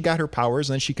 that's how she got her powers.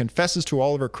 And then she confesses to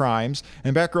all of her crimes.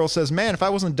 And Batgirl says, man, if I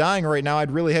wasn't dying right now,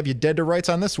 I'd really have you dead to rights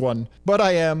on this one. But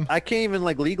I am. I can't even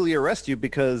like legally arrest you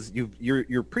because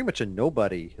you're pretty much a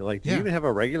nobody. Like, do you even have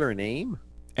a regular name?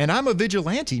 And I'm a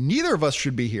vigilante. Neither of us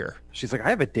should be here. She's like, I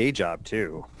have a day job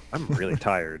too. I'm really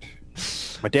tired.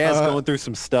 My dad's going through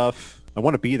some stuff. I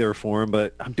want to be there for him,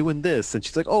 but I'm doing this. And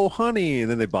she's like, oh, honey.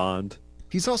 And then they bond.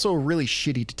 He's also a really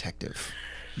shitty detective.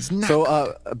 He's not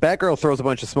so Batgirl throws a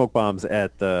bunch of smoke bombs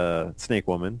at the Snake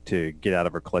Woman to get out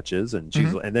of her clutches. And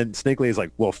she's and then Snake Lady's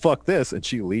like, well, fuck this. And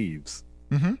she leaves.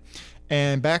 Mm-hmm.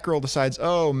 And Batgirl decides,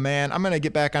 oh, man, I'm going to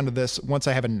get back onto this once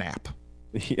I have a nap.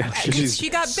 Yeah, she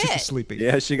got bit. Sleepy.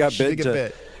 Yeah, she got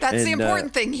bit. That's the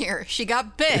important thing here. She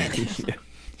got bit.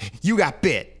 You got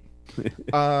bit.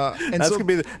 And that's gonna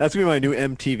be my new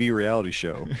MTV reality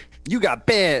show. You got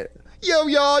bit. Yo,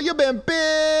 y'all, you been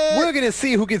bit. We're gonna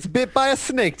see who gets bit by a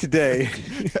snake today.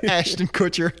 Ashton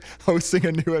Kutcher hosting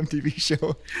a new MTV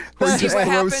show. That's what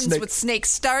happens when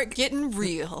snakes start getting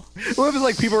real. What if it's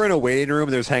like people are in a waiting room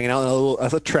and they're just hanging out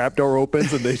and a trap door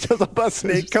opens and a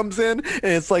snake comes in and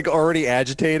it's like already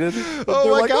agitated.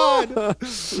 Oh my God.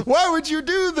 Why would you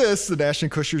do this? And Ashton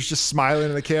Kutcher's just smiling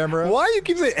in the camera. Why do you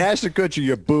keep saying Ashton Kutcher,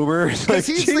 you boomer? Because like,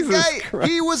 he's the guy.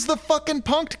 Christ. He was the fucking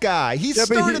punked guy. He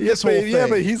started this whole thing. Yeah,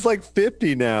 but he's like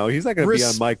 50 now. He's not going to be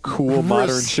on my cool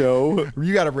modern show.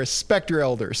 You got to respect your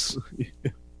elders.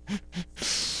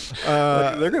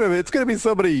 It's gonna be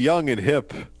somebody young and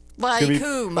hip. Like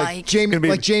who, Mike?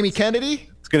 Like Jamie Kennedy?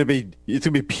 It's gonna be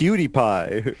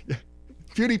PewDiePie.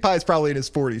 PewDiePie's probably in his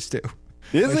 40s too.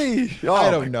 Is he? Oh,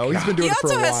 I don't know. He's been doing it for a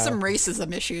while. He also has some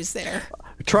racism issues there.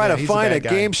 Try to find a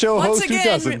game show host who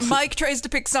doesn't. Once again, Mike tries to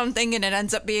pick something and it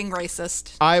ends up being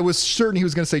racist. I was certain he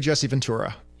was going to say Jesse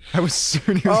Ventura. I was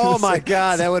certain he was Oh my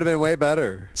God, that would have been way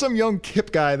better. Some young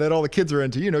hip guy that all the kids are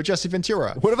into, Jesse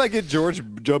Ventura. What if I get George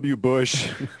W. Bush?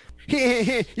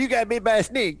 You got bit by a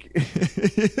snake.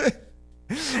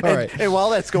 All right. And while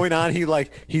that's going on,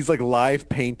 he's live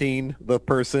painting the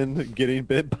person getting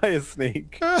bit by a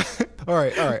snake. All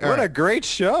right. What a great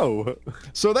show.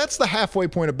 So that's the halfway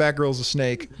point of Batgirl's a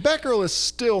snake. Batgirl is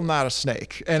still not a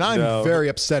snake, and I'm very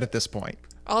upset at this point.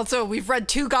 Also, we've read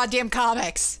 2 goddamn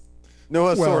comics.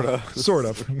 No, sort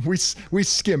of. We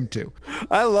skimmed 2.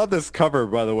 I love this cover,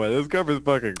 by the way. This cover is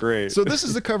fucking great. So this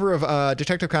is the cover of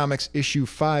Detective Comics issue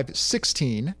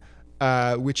 516.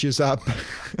 Which is a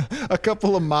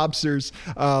couple of mobsters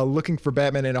looking for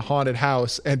Batman in a haunted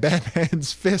house, and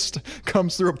Batman's fist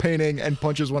comes through a painting and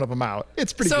punches one of them out.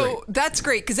 It's pretty great. So that's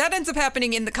great, because that ends up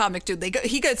happening in the comic, dude.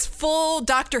 He gets full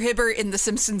Dr. Hibbert in the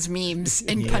Simpsons memes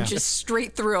and punches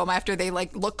straight through them after they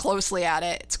look closely at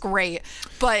it. It's great.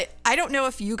 But I don't know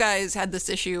if you guys had this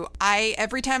issue.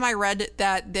 Every time I read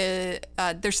that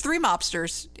there's 3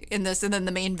 mobsters in this, and then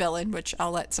the main villain, which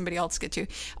I'll let somebody else get to.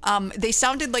 They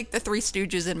sounded like the 3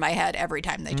 Stooges in my head every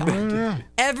time they talked.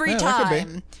 Every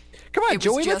time. Come on,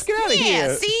 Joey, let's get out of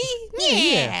here. See?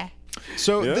 Yeah.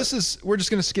 So we're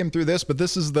just going to skim through this, but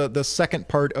this is the second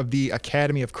part of the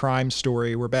Academy of Crime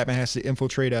story where Batman has to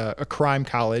infiltrate a crime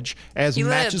college as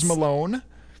Matches Malone.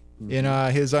 In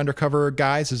his undercover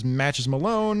guise, his Matches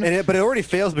Malone. But it already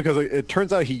fails because it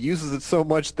turns out he uses it so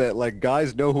much that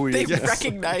guys know who he is. They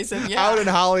recognize him, Out in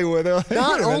Hollywood.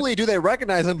 Not only do they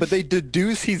recognize him, but they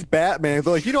deduce he's Batman.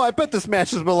 They're like, I bet this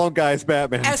Matches Malone guy is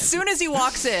Batman. As soon as he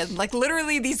walks in,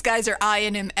 literally these guys are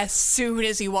eyeing him as soon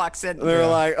as he walks in. They're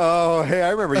like, oh, hey, I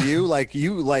remember you.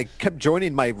 You kept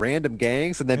joining my random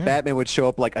gangs, and then Batman would show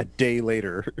up a day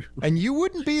later. And you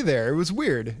wouldn't be there. It was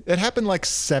weird. It happened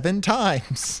 7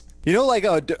 times.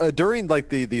 During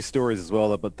these stories as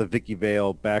well, about the Vicky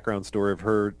Vale background story of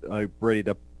her ready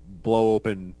to blow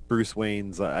open Bruce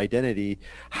Wayne's identity,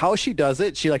 how she does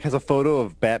it, she has a photo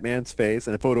of Batman's face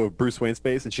and a photo of Bruce Wayne's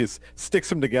face, and she just sticks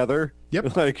them together.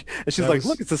 Yep. And she's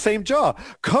look, it's the same jaw.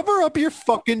 Cover up your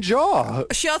fucking jaw.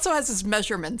 She also has his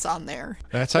measurements on there.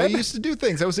 That's how you used to do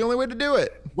things. That was the only way to do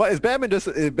it. What is Batman?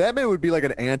 Batman would be like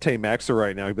an anti-maxer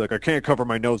right now. He'd be like, I can't cover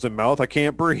my nose and mouth. I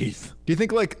can't breathe. Do you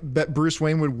think Bruce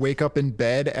Wayne would wake up in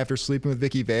bed after sleeping with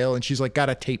Vicky Vale and she's got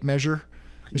a tape measure?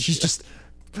 And she's just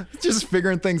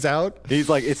figuring things out? He's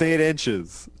like, it's 8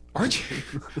 inches. Aren't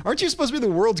you supposed to be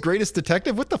the world's greatest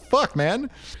detective? What the fuck, man?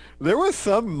 There was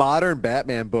some modern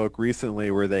Batman book recently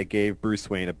where they gave Bruce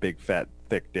Wayne a big, fat,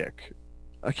 thick dick.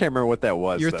 I can't remember what that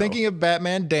was. You're thinking of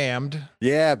Batman Damned.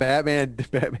 Yeah, Batman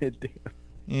Damned.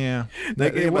 Yeah.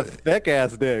 They gave him a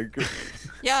thick-ass dick.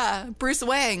 Yeah, Bruce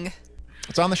Wayne.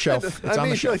 It's on the shelf. It's on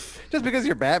the shelf. Just because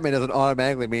you're Batman doesn't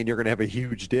automatically mean you're going to have a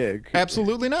huge dick.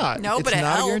 Absolutely not. No, it's but it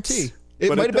not helps. a guarantee. It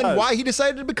But might it have been does. why he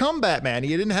decided to become Batman. He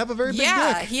didn't have a very big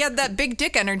Yeah, dick. he had that big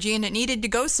dick energy and it needed to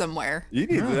go somewhere. You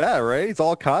need that, right? It's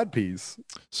all codpiece.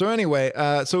 So anyway,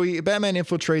 Batman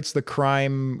infiltrates the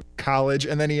crime college,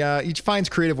 and then he finds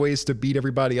creative ways to beat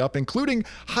everybody up, including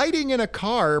hiding in a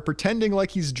car, pretending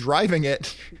like he's driving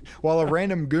it, while a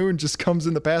random goon just comes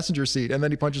in the passenger seat, and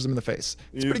then he punches him in the face.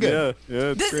 It's pretty good. Yeah,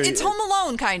 it's great. It's Home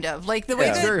Alone, kind of. Like the way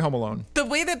It's that very Home Alone. the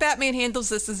way that Batman handles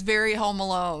this is very Home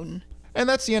Alone. And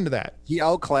that's the end of that. He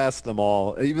outclassed them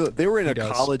all. Even they were in a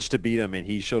does. college to beat him, and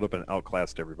he showed up and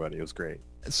outclassed everybody. It was great.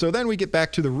 So then we get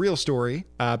back to the real story.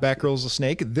 Batgirl's a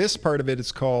snake. This part of it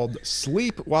is called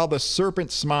Sleep While the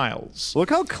Serpent Smiles. Look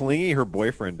how clingy her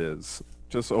boyfriend is.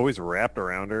 Just always wrapped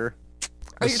around her.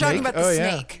 Oh, you're talking about the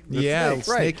snake. Yeah, snake,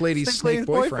 right. Snake Lady's Snake snake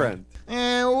Lady's boyfriend.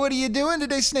 What are you doing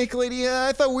today, Snake Lady?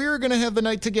 I thought we were going to have the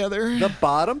night together. The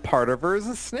bottom part of her is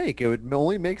a snake. It would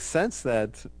only make sense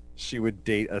that she would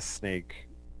date a snake.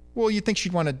 Well, you'd think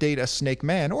she'd want to date a snake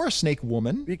man or a snake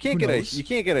woman. You can't Who get knows? you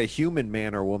can't get a human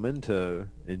man or woman to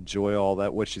enjoy all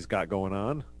that what she's got going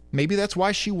on. Maybe that's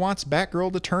why she wants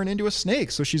Batgirl to turn into a snake,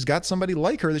 so she's got somebody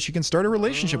like her that she can start a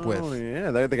relationship Oh with.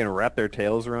 yeah, they're gonna wrap their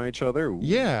tails around each other. Ooh.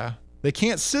 Yeah. They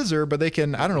can't scissor, but they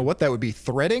can, I don't know what that would be,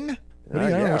 threading? I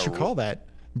don't know what you call that.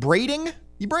 Braiding?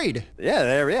 You braid.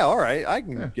 Yeah, all right. I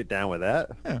can get down with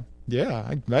that. Yeah,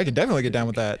 I can definitely get down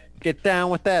with that. Get down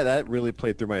with that. That really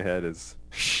played through my head. Is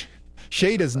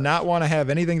Shay does not want to have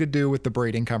anything to do with the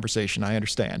braiding conversation, I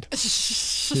understand.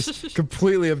 Just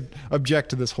completely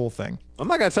object to this whole thing. I'm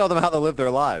not gonna tell them how to live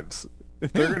their lives.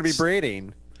 If they're gonna be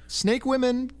braiding, Snake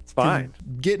women fine.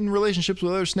 can get in relationships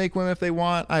with other snake women if they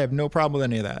want. I have no problem with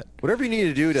any of that. Whatever you need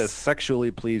to do to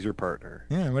sexually please your partner,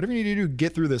 Yeah, whatever you need to do to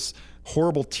get through this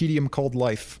horrible tedium called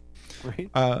life. right?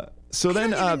 So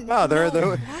then, Wow,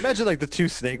 imagine like the two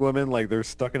snake women, like they're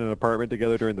stuck in an apartment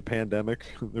together during the pandemic.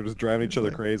 They're just driving each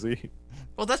other crazy.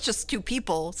 Well, that's just two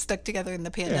people stuck together in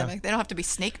the pandemic. They don't have to be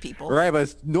snake people. Right,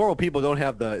 but normal people don't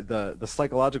have the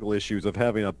psychological issues of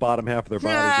having a bottom half of their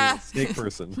body being a snake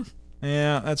person.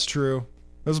 yeah, that's true.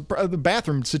 The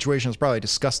bathroom situation is probably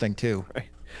disgusting too. Right?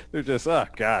 They're just, oh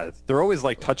god, they're always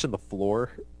like touching the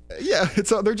floor. Yeah,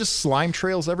 they're just slime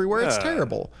trails everywhere. It's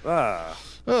terrible.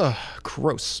 Ugh,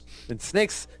 gross. And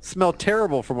snakes smell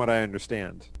terrible from what I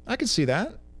understand. I can see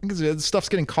that. Because the stuff's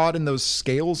getting caught in those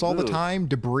scales all the Ugh. time.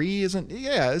 Debris isn't.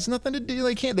 Yeah, it's nothing to do.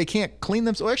 They can't clean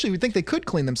themselves. Well, actually, we think they could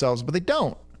clean themselves, but they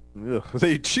don't. Ugh,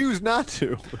 they choose not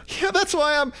to. Yeah, that's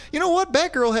why You know what?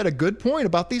 Batgirl had a good point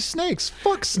about these snakes.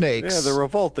 Fuck snakes. Yeah, they're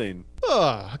revolting.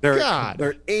 Oh They're God.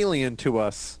 they're alien to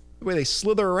us, The way they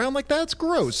slither around like that's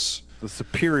gross. the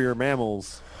superior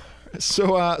mammals. So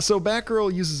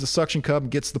Batgirl uses the suction cup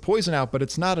and gets the poison out, but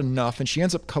it's not enough, and she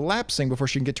ends up collapsing before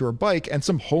she can get to her bike, and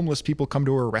some homeless people come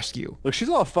to her rescue. Look, she's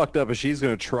all fucked up, and she's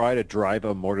gonna try to drive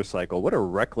a motorcycle. What a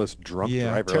reckless drunk Yeah,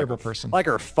 driver! terrible like, person. Like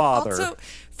her father. Also,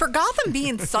 for Gotham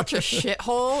being such a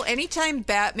shithole, anytime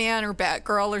Batman or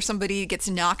Batgirl or somebody gets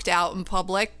knocked out in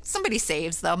public, somebody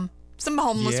saves them. Some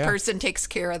homeless Yeah. person takes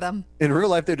care of them. In real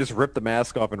life, they just rip the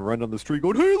mask off and run down the street,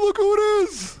 going, "Hey, look who it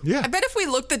is!" Yeah. I bet if we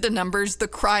looked at the numbers, the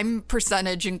crime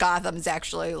percentage in Gotham is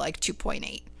actually like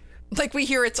 2.8. Like we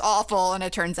hear it's awful, and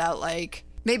it turns out like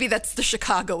maybe that's the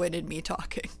Chicagoan in me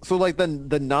talking. So, like the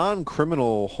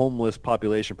non-criminal homeless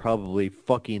population probably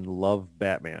fucking love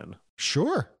Batman.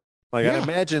 Sure. Like I Yeah.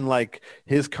 imagine, like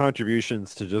his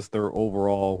contributions to just their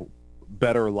overall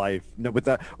better life, with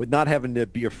not having to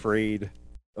be afraid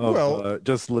of Well,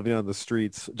 just living on the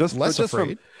streets, just less just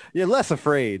afraid. less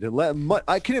afraid.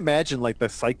 I can imagine like the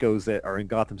psychos that are in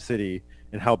Gotham City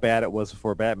and how bad it was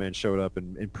before Batman showed up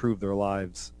and improved their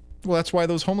lives. Well, that's why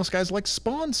those homeless guys like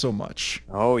Spawn so much.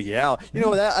 Oh yeah, you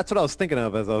know that's what I was thinking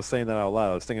of as I was saying that out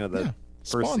loud. I was thinking of the Yeah.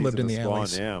 first Spawn lived season in of the Spawn.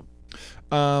 alleys. Yeah.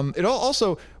 It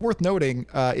also worth noting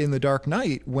in The Dark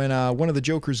Knight when one of the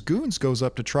Joker's goons goes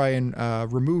up to try and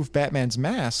remove Batman's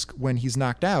mask when he's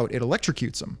knocked out, it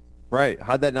electrocutes him. Right.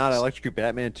 How'd that not electrocute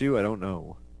Batman too? I don't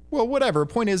know. Well, whatever.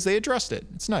 Point is, they addressed it.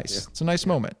 It's nice. Yeah. It's a nice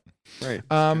moment. Right.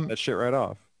 That shit right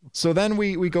off. So then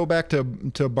we go back to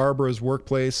Barbara's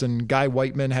workplace, and Guy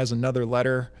Whiteman has another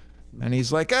letter, and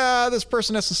he's like, this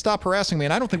person has to stop harassing me.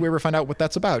 And I don't think we ever find out what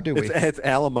that's about, do we? It's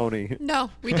alimony. No,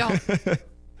 we don't.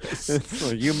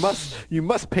 So you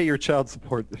must pay your child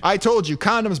support. I told you,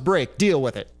 condoms break. Deal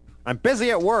with it. I'm busy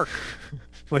at work.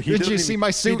 Like, Did you see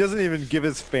my suit? He doesn't even give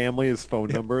his family his phone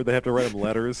number. They have to write him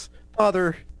letters.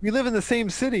 Father, we live in the same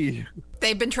city.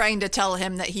 They've been trying to tell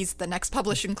him that he's the next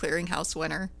publishing clearinghouse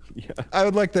winner. I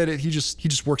would like that he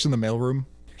just works in the mailroom.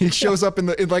 He shows up in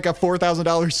like a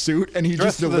 $4,000 suit, and he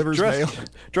just delivers mail.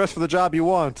 Dress for the job you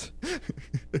want.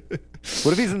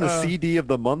 What if he's in the CD of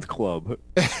the month club?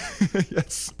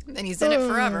 Yes. and he's in it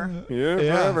forever. Yeah,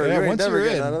 forever. You ain't once never you're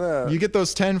getting out of in, that. you get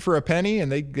those 10 for a penny,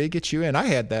 and they get you in. I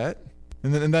had that,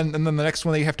 and then the next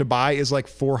one that you have to buy is like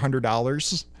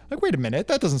 $400. Like, wait a minute,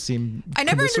 that doesn't seem. I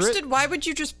never commiserate. understood why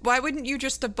wouldn't you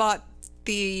just have bought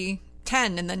the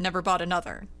 10 and then never bought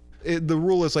another? The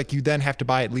rule is like you then have to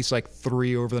buy at least like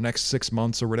 3 over the next 6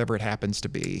 months or whatever it happens to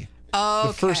be. Oh,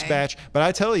 The first batch. But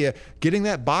I tell you, getting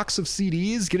that box of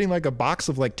CDs, getting like a box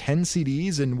of like 10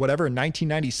 CDs in whatever, in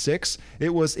 1996,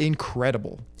 it was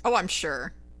incredible. Oh, I'm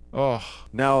sure. Oh,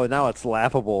 Now it's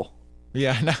laughable.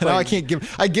 yeah. Now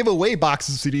I give away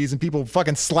boxes of CDs and people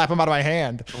fucking slap them out of my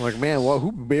hand. I'm like, man,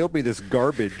 who mailed me this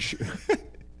garbage?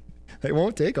 They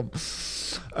won't take them.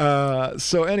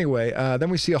 So anyway, then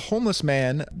we see a homeless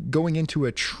man going into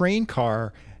a train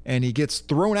car, and he gets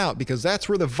thrown out because that's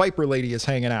where the Viper lady is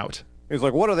hanging out. He's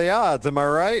like, what are the odds? Am I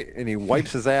right? And he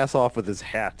wipes his ass off with his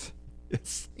hat.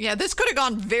 Yeah, this could have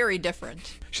gone very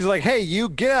different. She's like, hey, you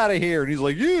get out of here. And he's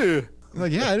like, yeah.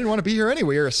 Like, yeah, I didn't want to be here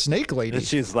anyway. You're a snake lady. And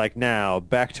she's like, now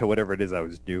back to whatever it is I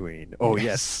was doing. Oh,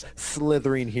 yes.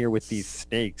 Slithering here with these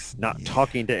snakes, not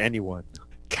talking to anyone.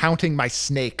 Counting my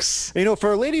snakes. You know,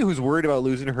 for a lady who's worried about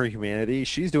losing her humanity,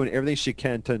 she's doing everything she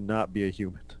can to not be a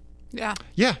human. Yeah.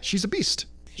 Yeah, she's a beast.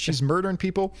 She's murdering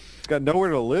people. She's got nowhere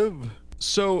to live.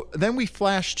 So then we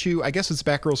flash to, I guess it's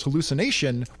Batgirl's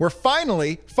hallucination, where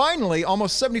finally,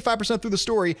 almost 75% through the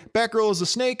story, Batgirl is a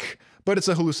snake, but it's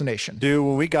a hallucination. Dude,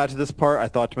 when we got to this part, I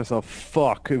thought to myself,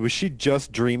 fuck, was she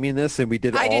just dreaming this and we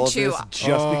did I all did of too. this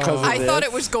just because of I this? thought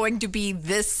it was going to be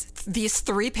these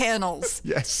 3 panels.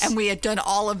 Yes. And we had done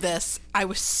all of this. I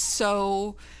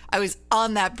was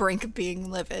on that brink of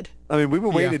being livid. I mean, we've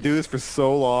been waiting Yeah. to do this for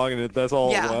so long, and that's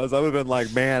all Yeah. it was. I would have been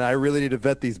like, man, I really need to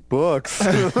vet these books.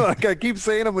 Like, I keep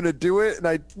saying I'm going to do it, and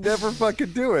I never fucking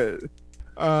do it.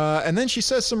 And then she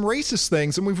says some racist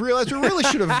things, and we've realized we really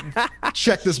should have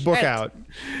checked this book out.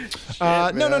 No.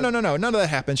 None of that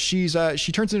happens. She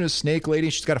turns into a snake lady.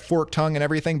 She's got a forked tongue and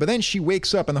everything. But then she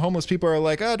wakes up, and the homeless people are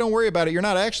like, "Oh, don't worry about it. You're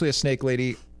not actually a snake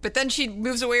lady." But then she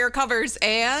moves away her covers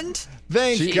and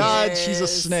Thank God she's a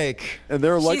is. snake. And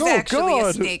they're like, she's oh, actually God.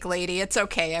 a snake lady. It's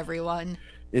okay, everyone.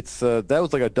 It's that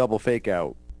was like a double fake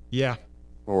out. Yeah.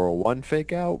 Or a one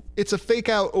fake out. It's a fake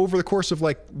out over the course of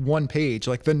like one page,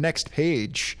 like the next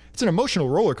page. It's an emotional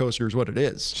roller coaster is what it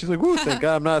is. She's like, woo, thank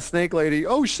God I'm not a snake lady.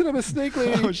 Oh, shit, I'm a snake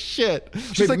lady. Oh, shit.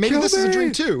 She's like, maybe "Kill this is a me."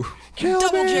 dream too. Kill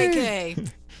Double me.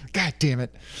 JK. God damn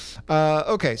it.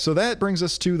 Okay, so that brings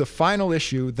us to the final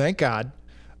issue, thank God.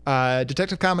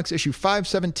 Detective Comics issue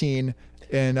 517.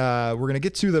 And we're going to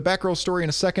get to the Batgirl story in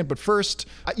a second. But first,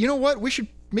 you know what? We should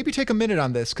maybe take a minute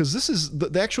on this because this is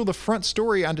the front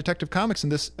story on Detective Comics in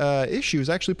this issue is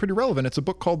actually pretty relevant. It's a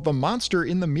book called The Monster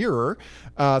in the Mirror.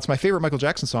 It's my favorite Michael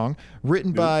Jackson song,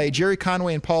 written by Jerry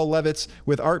Conway and Paul Levitz,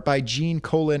 with art by Gene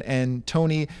Colan and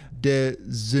Tony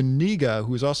DeZuniga,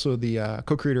 who is also the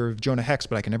co-creator of Jonah Hex,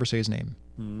 but I can never say his name.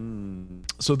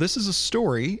 So this is a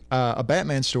story, a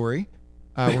Batman story,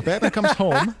 where Batman comes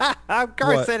home. Of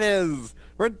course What? it is.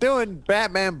 We're doing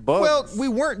Batman books. Well, we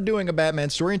weren't doing a Batman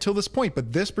story until this point,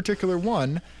 but this particular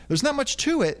one, there's not much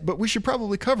to it, but we should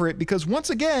probably cover it because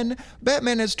once again,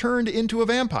 Batman has turned into a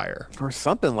vampire. Or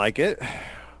something like it.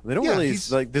 They don't Yeah, really,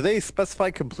 he's- like, do they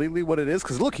specify completely what it is?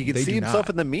 Because look, he can They see do himself not.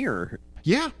 in the mirror.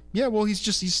 Yeah, well, he's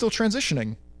still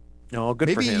transitioning. Oh, good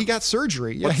for Maybe him. he got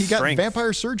surgery. Yeah, What he got strength.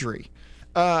 vampire surgery.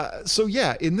 So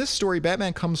yeah, in this story,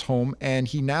 Batman comes home and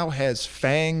he now has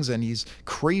fangs and he's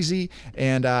crazy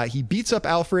and he beats up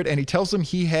Alfred and he tells him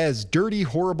he has dirty,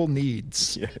 horrible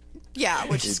needs. Yeah,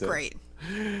 which is great.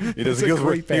 He does. It's He a goes,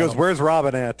 great he goes, panel. where's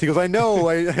Robin at? He goes, I know.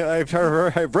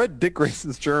 I've read Dick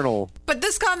Grayson's journal. But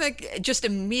this comic just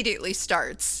immediately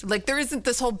starts. Like, there isn't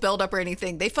this whole build-up or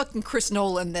anything. They fucking Chris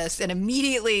Nolan this, and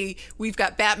immediately we've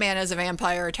got Batman as a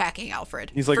vampire attacking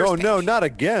Alfred. He's like, First oh no, page. not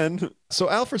again. So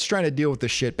Alfred's trying to deal with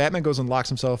this shit. Batman goes and locks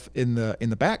himself in the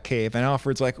Batcave, and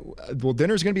Alfred's like, "Well,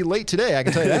 dinner's gonna be late today. I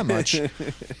can tell you that much." And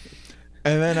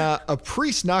then a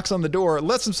priest knocks on the door,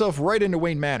 lets himself right into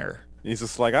Wayne Manor. He's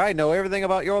just like, I know everything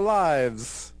about your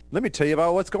lives. Let me tell you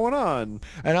about what's going on.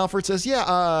 And Alfred says, "Yeah,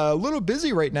 a little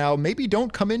busy right now. Maybe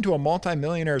don't come into a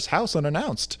multimillionaire's house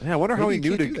unannounced." Yeah, I wonder how Maybe he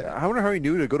you knew can't to. do that. I wonder how he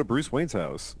knew to go to Bruce Wayne's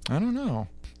house. I don't know.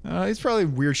 It's probably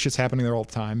weird shit's happening there all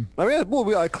the time. I mean,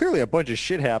 well, clearly a bunch of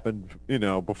shit happened,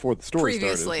 before the story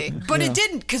Previously. started. But it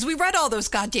didn't, because we read all those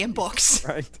goddamn books.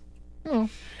 Right? Well,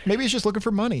 maybe he's just looking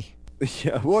for money.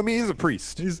 Yeah. Well, I mean, he's a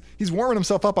priest. He's warming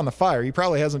himself up on the fire. He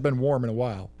probably hasn't been warm in a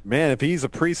while. Man, if he's a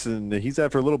priest and he's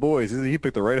after little boys, he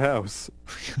picked the right house.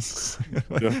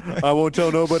 Yeah. I won't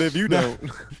tell nobody if you don't.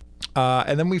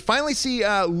 And then we finally see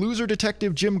loser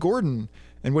detective Jim Gordon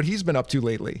and what he's been up to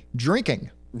lately. Drinking.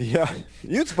 Yeah.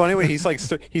 You know, it's funny when he's like,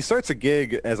 he starts a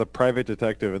gig as a private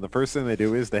detective, and the first thing they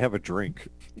do is they have a drink.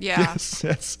 Yeah.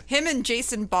 Yes. Him and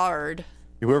Jason Bard.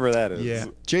 Whoever that is. Yeah.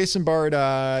 Jason Bard,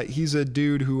 he's a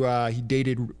dude who he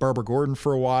dated Barbara Gordon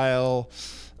for a while.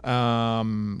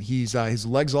 He's his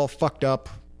legs all fucked up.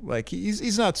 Like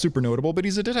he's not super notable, but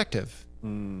he's a detective.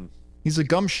 He's a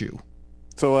gumshoe.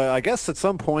 So I guess at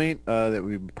some point that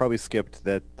we probably skipped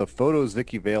that the photos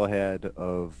Vicky Vale had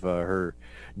of her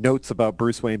notes about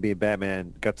Bruce Wayne being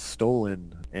Batman got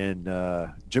stolen, and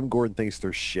Jim Gordon thinks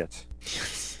they're shit.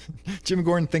 Jim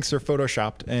Gordon thinks they're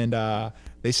photoshopped, and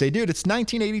they say, dude, it's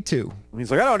 1982.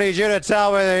 He's like, I don't need you to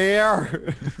tell me the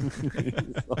year. He's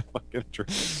so fucking drunk.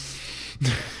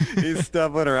 He's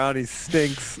stumbling around. He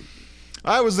stinks.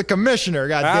 I was the commissioner,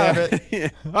 goddammit. Yeah.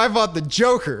 I fought the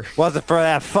Joker. Wasn't for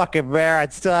that fucking bear,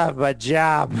 I'd still have my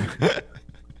job.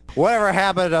 Whatever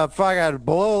happened to fucking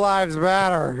Blue Lives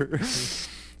Matter?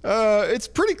 It's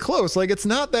pretty close. Like, it's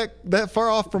not that far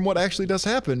off from what actually does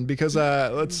happen because,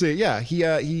 let's see. Yeah,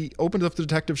 he opens up the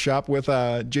detective shop with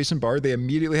Jason Bard. They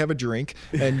immediately have a drink,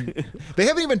 and they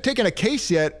haven't even taken a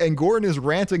case yet, and Gordon is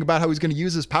ranting about how he's going to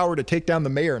use his power to take down the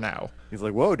mayor now. He's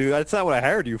like, whoa, dude, that's not what I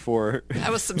hired you for.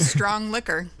 That was some strong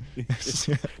liquor.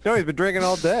 No, he's been drinking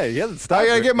all day. He hasn't stopped. I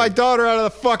gotta drinking. get my daughter out of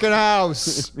the fucking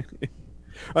house.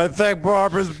 I think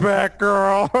Barbara's back,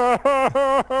 girl.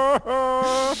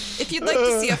 If you'd like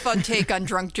to see a fun take on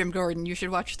drunk Jim Gordon, you should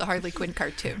watch the Harley Quinn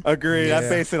cartoon. Agreed. Yeah. I'm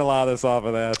basing a lot of this off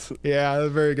of that. Yeah,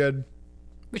 that's very good.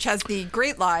 Which has the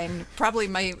great line, probably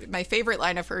my favorite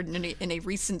line I've heard in a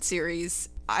recent series.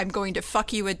 I'm going to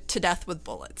fuck you to death with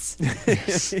bullets.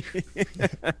 That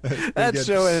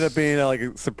show ended up being like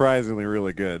surprisingly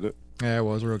really good. Yeah, it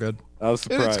was real good. I was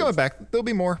surprised. It's coming back. There'll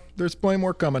be more. There's plenty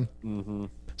more coming. Mm-hmm.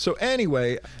 So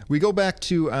anyway, we go back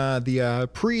to the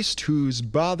priest who's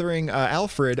bothering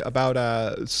Alfred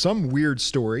about some weird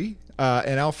story.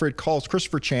 And Alfred calls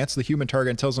Christopher Chance, the human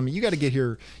target, and tells him, you got to get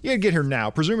here. You got to get here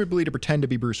now, presumably to pretend to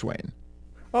be Bruce Wayne.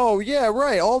 Oh yeah,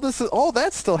 right. All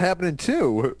that's still happening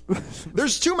too.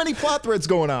 There's too many plot threads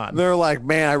going on. They're like,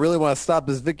 man, I really want to stop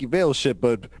this Vicky Vale shit,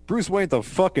 but Bruce Wayne's a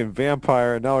fucking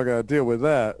vampire, and now I gotta deal with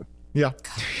that. Yeah.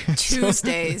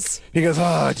 Tuesdays. He goes,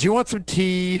 do you want some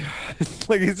tea?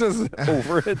 Like, he's just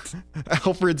over it.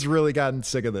 Alfred's really gotten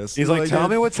sick of this. He's like, tell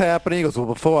me what's happening. He goes, well,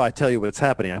 before I tell you what's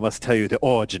happening, I must tell you the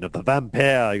origin of the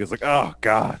vampire. He goes like, oh,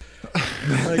 God.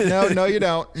 Like, no, you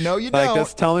don't. No, you Like, don't.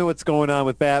 just tell me what's going on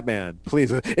with Batman.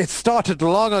 Please. It started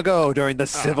long ago during the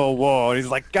Civil War. And he's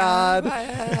like, God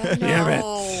damn it.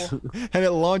 And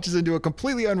it launches into a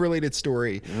completely unrelated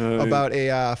story about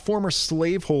a former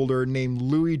slaveholder named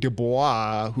Louis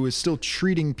Dubois, who is still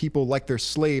treating people like they're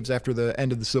slaves after the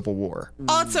end of the Civil War.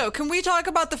 Also, can we talk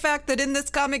about the fact that in this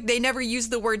comic they never use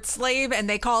the word slave and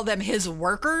they call them his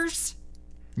workers?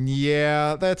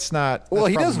 Yeah, that's not. Well,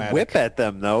 that's he does problematic. whip at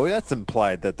them, though. That's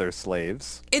implied that they're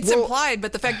slaves. It's implied,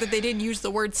 but the fact that they didn't use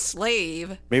the word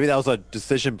slave, Maybe that was a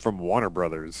decision from Warner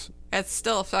Brothers. that's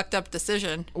still a fucked up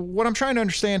decision. What I'm trying to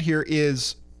understand here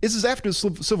is after the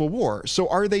Civil War. So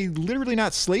are they literally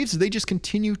not slaves? Do they just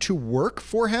continue to work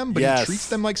for him, but he treats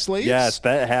them like slaves? Yes,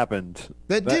 that happened.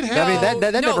 That did happen. I mean,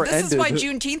 that no, never this ended. is why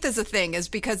Juneteenth is a thing, is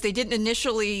because they didn't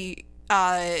initially,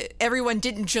 everyone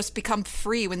didn't just become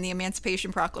free when the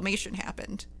Emancipation Proclamation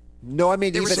happened. No, I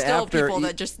mean, There were even still after people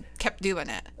that just kept doing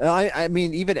it. I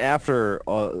mean, even after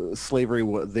slavery,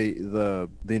 the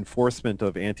enforcement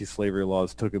of anti-slavery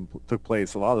laws took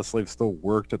place. A lot of the slaves still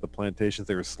worked at the plantations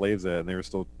they were slaves at, and they were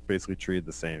still basically treated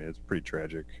the same. It's pretty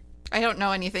tragic. I don't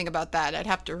know anything about that. I'd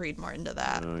have to read more into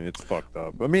that. It's fucked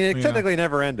up. I mean, it technically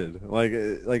never ended. Like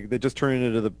they just turned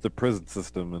it into the prison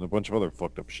system and a bunch of other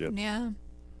fucked up shit. Yeah.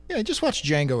 Yeah, just watch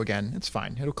Django again. It's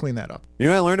fine. It'll clean that up. You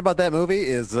know what I learned about that movie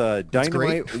is dynamite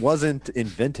great. wasn't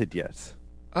invented yet.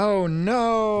 Oh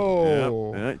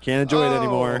no! Yeah, can't enjoy it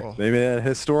anymore. Maybe that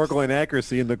historical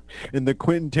inaccuracy in the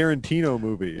Quentin Tarantino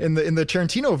movie. In the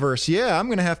Tarantino verse, yeah, I'm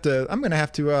gonna have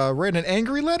to write an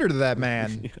angry letter to that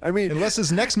man. I mean, unless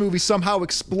his next movie somehow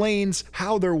explains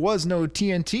how there was no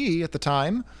TNT at the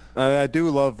time. I do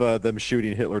love them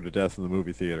shooting Hitler to death in the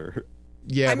movie theater.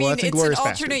 Yeah, I mean, that's it's Inglourious an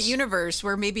alternate Bastards. universe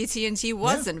where maybe TNT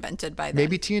was invented by then.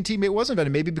 Maybe TNT was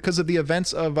invented. Maybe because of the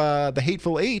events of the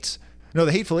Hateful Eight. No,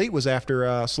 the Hateful Eight was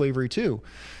after slavery too.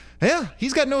 Yeah,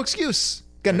 he's got no excuse.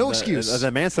 Excuse.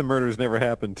 The Manson murders never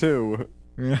happened too.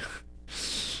 Yeah.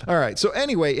 All right. So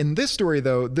anyway, in this story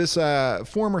though, this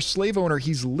former slave owner,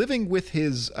 he's living with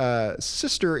his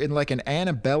sister in like an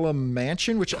antebellum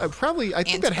mansion, which I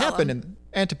think that happened in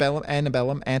antebellum.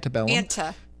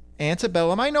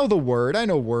 Antebellum. I know the word. I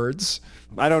know words.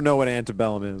 I don't know what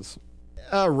antebellum is.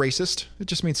 Racist. It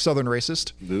just means Southern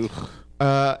racist. Ugh.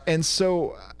 And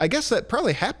so I guess that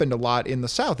probably happened a lot in the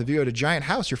South. If you had a giant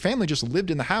house, your family just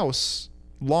lived in the house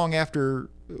long after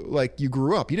like you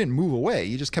grew up. You didn't move away.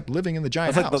 You just kept living in the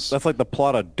giant house. That's like the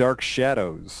plot of Dark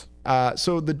Shadows.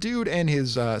 So the dude and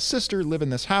his sister live in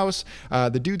this house.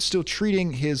 The dude's still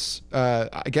treating his,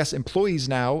 I guess, employees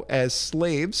now as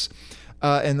slaves.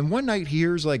 And then one night he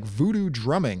hears like voodoo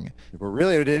drumming. But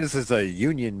really what it is a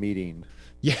union meeting.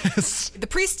 Yes. The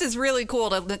priest is really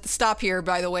cool to stop here,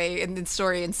 by the way, in the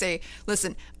story and say,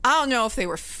 listen, I don't know if they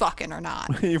were fucking or not.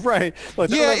 Right.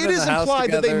 Like, yeah, it is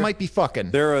implied that they might be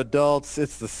fucking. They're adults.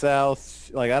 It's the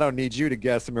South. Like, I don't need you to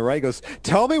guess. Am I right? He goes,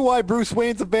 tell me why Bruce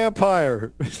Wayne's a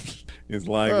vampire. He's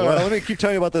like, well, let me keep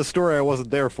telling you about this story I wasn't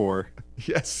there for.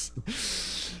 Yes.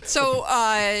 So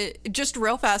just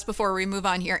real fast before we move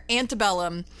on here,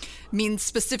 antebellum means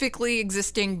specifically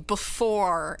existing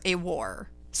before a war.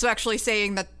 So actually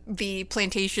saying that the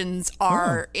plantations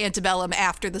are antebellum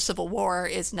after the Civil War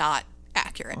is not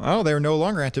accurate. Oh, they're no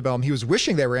longer antebellum. He was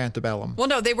wishing they were antebellum. Well,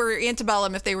 no, they were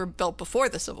antebellum if they were built before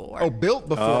the Civil War. Oh, built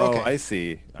before. Oh, okay. I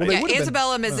see. Well, Yeah,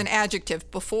 antebellum is an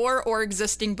adjective, before or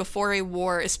existing before a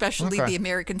war, especially the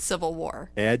American Civil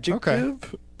War.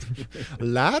 Adjective?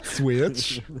 That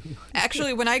switch.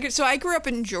 Actually, I grew up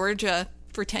in Georgia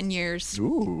for 10 years.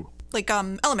 Ooh. Like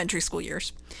elementary school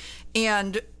years.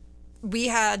 And we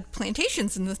had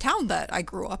plantations in the town that I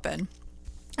grew up in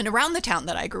and around the town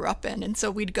that I grew up in. And so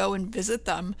we'd go and visit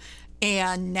them.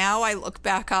 And now I look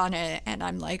back on it and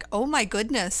I'm like, oh my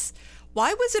goodness,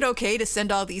 why was it okay to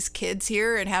send all these kids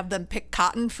here and have them pick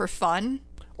cotton for fun?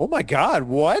 Oh my God,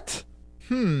 what?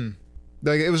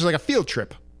 Like, it was like a field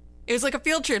trip. It was like a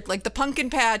field trip, like the pumpkin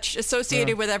patch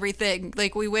associated with everything.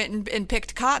 Like we went and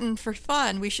picked cotton for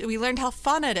fun. We learned how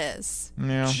fun it is.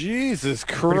 Yeah. Jesus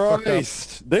fucked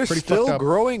Christ. They're Pretty still fucked up.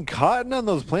 growing cotton on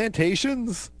those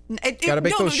plantations? Gotta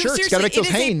make those shirts, gotta make those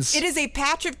Hanes. It is a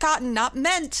patch of cotton not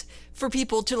meant for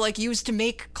people to like use to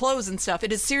make clothes and stuff.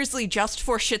 It is seriously just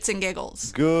for shits and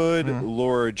giggles. Good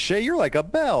Lord. Shay, you're like a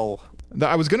bell.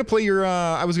 I was gonna play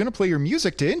your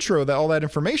music to intro all that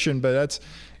information, but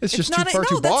it's just too far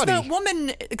too that's bawdy. not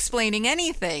woman explaining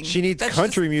anything. She needs That's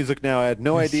country music now. I had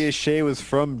no idea Shay was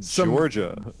from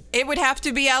Georgia. It would have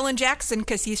to be Alan Jackson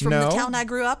because he's from No. the town I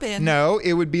grew up in. No,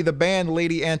 it would be the band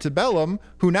Lady Antebellum,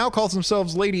 who now calls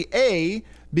themselves Lady A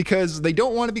because they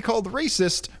don't want to be called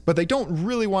racist, but they don't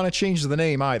really want to change the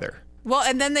name either. Well,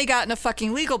 and then they got in a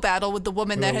fucking legal battle with the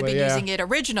woman that had been yeah. using it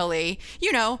originally.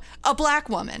 You know, a black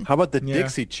woman. How about the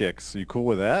Dixie Chicks? Are you cool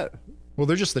with that? Well,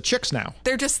 they're just the chicks now.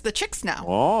 They're just the chicks now.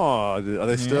 Oh, are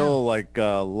they still like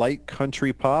light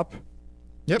country pop?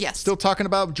 Yep. Yes. Still talking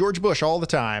about George Bush all the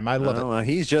time. I love it.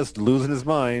 He's just losing his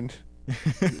mind.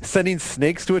 Sending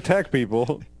snakes to attack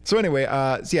people. So anyway,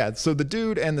 so the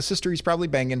dude and the sister he's probably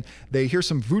banging, they hear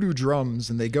some voodoo drums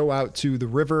and they go out to the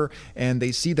river and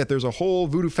they see that there's a whole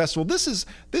voodoo festival. This is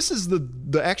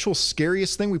the actual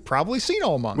scariest thing we've probably seen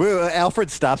all month. Alfred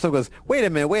stops and goes, wait a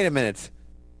minute.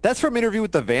 That's from Interview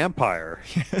with the Vampire.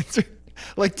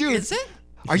 Like, dude, Is it?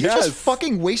 are you Yes. just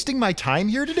fucking wasting my time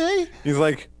here today? He's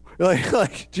like,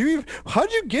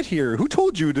 how'd you get here? Who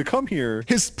told you to come here?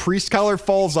 His priest collar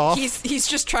falls off. He's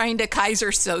just trying to Kaiser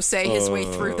Sose his way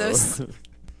through this. and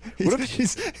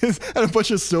a bunch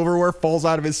of silverware falls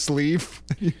out of his sleeve.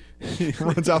 He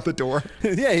runs out the door.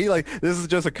 Yeah, this is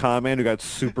just a con man who got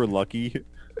super lucky.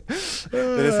 They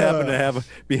just happen to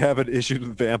be having issues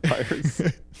with vampires.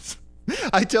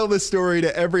 I tell this story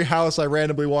to every house I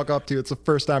randomly walk up to. It's the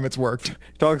first time it's worked.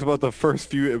 He talks about the first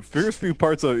few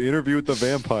parts of Interview with the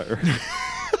Vampire.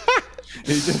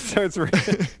 He just starts.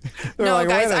 No, like,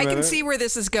 guys, "Wait a I can minute." see where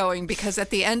this is going because at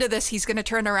the end of this, he's going to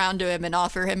turn around to him and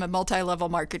offer him a multi-level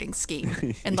marketing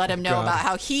scheme and let him know God. about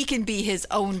how he can be his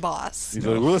own boss. He's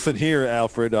like, listen here,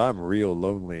 Alfred, I'm real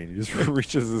lonely. And he just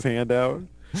reaches his hand out.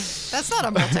 That's not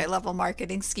a multi-level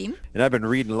marketing scheme. And I've been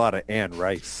reading a lot of Anne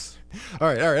Rice.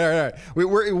 All right.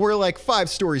 We're like 5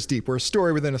 stories deep. We're a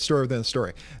story within a story within a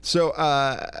story. So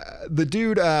the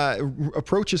dude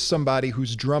approaches somebody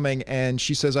who's drumming, and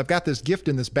she says, "I've got this gift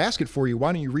in this basket for you.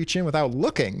 Why don't you reach in without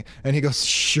looking?" And he goes,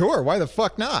 "Sure. Why the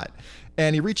fuck not?"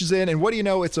 And he reaches in, and what do you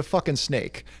know? It's a fucking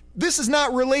snake. This is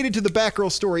not related to the Batgirl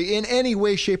story in any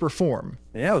way, shape, or form.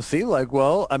 Yeah, see,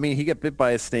 he got bit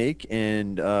by a snake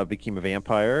and became a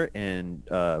vampire, and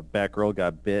Batgirl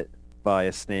got bit by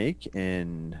a snake,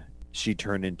 and she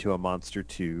turned into a monster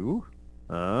too.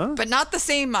 But not the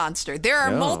same monster. There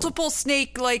are No. multiple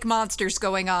snake-like monsters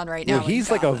going on right now. Well, he's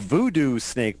in like a Gotham. voodoo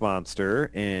snake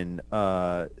monster, and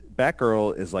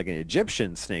Batgirl is like an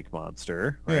Egyptian snake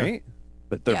monster, right?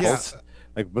 But they're Yes. both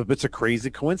but it's a crazy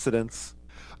coincidence.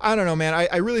 I don't know, man.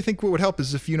 I really think what would help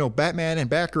is if, Batman and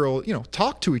Batgirl,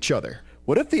 talk to each other.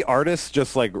 What if the artist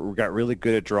just like got really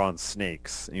good at drawing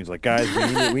snakes? And he was like, guys,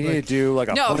 we need to do like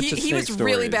a No, bunch of he snake was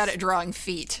really stories. bad at drawing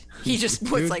feet. He just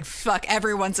was like, fuck,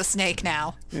 everyone's a snake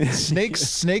now.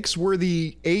 Snakes were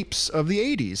the apes of the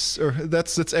 80s. Or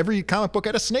that's every comic book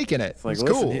had a snake in it. It's like, It's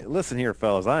listen, cool. listen here,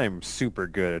 fellas. I'm super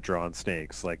good at drawing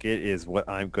snakes. Like, it is what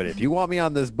I'm good at. If you want me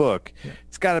on this book,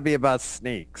 it's got to be about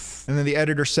snakes. And then the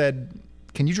editor said,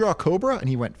 "Can you draw a cobra?" And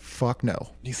he went, "Fuck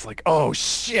no. He's like, oh,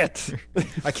 shit.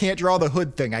 I can't draw the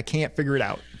hood thing. I can't figure it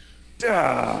out.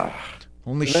 Ah.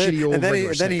 Only shitty old and then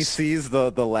regular he snakes." sees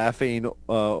the laughing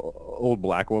old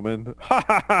black woman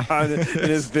in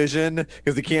his vision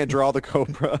because he can't draw the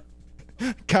cobra.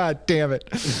 God damn it.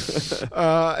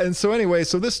 And so anyway,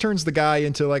 so this turns the guy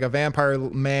into like a vampire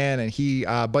man, and he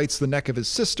bites the neck of his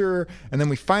sister. And then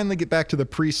we finally get back to the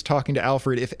priest talking to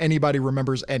Alfred, if anybody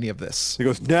remembers any of this. He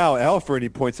goes, now, Alfred, he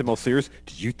points him all serious.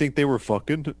 Did you think they were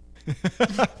fucking?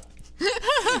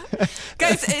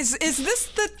 Guys, is this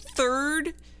the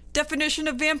third definition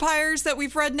of vampires that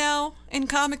we've read now in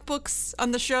comic books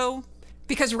on the show?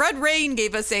 Because Red Rain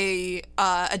gave us a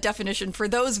definition for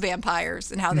those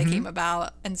vampires and how they came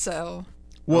about, and so.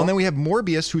 Well, and then we have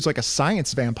Morbius, who's like a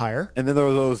science vampire. And then there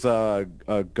were those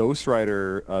Ghost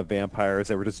Rider vampires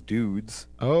that were just dudes.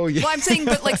 Oh, yeah. Well, I'm saying,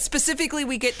 but like specifically,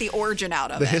 we get the origin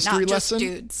out of The it, history not just lesson?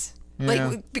 dudes. Yeah.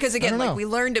 Like because I again, don't like know. we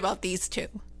learned about these two.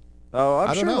 Oh, I I'm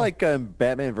don't sure know. like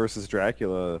Batman versus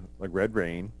Dracula, like Red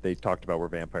Rain, they talked about where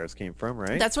vampires came from,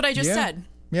 right? That's what I just Yeah. said.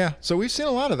 Yeah, so we've seen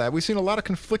a lot of that. We've seen a lot of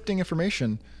conflicting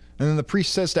information. And then the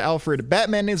priest says to Alfred,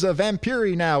 "Batman is a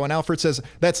vampire now." And Alfred says,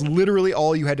 "That's literally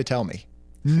all you had to tell me.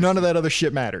 None of that other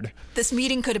shit mattered." This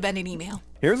meeting could have been an email.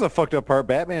 Here's a fucked up part.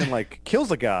 Batman like kills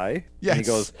a guy. Yes. And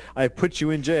he goes, I put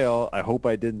you in jail. I hope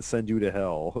I didn't send you to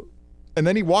hell. And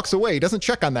then he walks away. He doesn't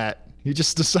check on that. He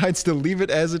just decides to leave it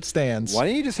as it stands. Why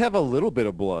don't you just have a little bit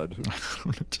of blood?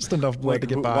 Just enough blood to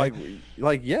get by.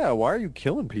 Yeah, why are you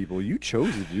killing people? You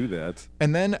chose to do that.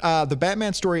 And then the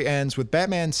Batman story ends with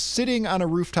Batman sitting on a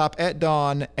rooftop at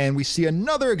dawn, and we see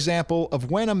another example of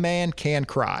when a man can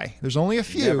cry. There's only a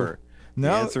few. Never. No,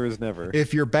 The answer is never.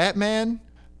 If you're Batman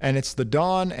and it's the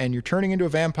dawn and you're turning into a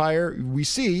vampire, we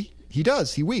see he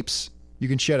does. He weeps. You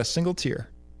can shed a single tear.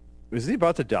 Is he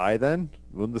about to die then?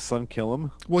 Wouldn't the sun kill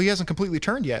him? Well, he hasn't completely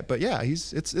turned yet, but yeah,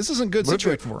 this isn't a good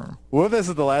situation for him. What if this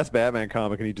is the last Batman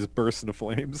comic and he just bursts into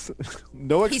flames?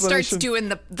 No He explanation. starts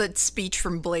doing the speech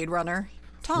from Blade Runner.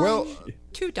 Time Well-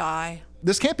 to die.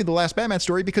 This can't be the last Batman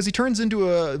story because he turns into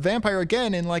a vampire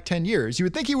again in like 10 years. You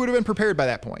would think he would have been prepared by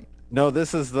that point. No,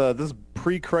 this is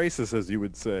pre-crisis, as you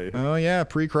would say. Oh yeah,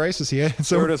 pre-crisis. Yeah. So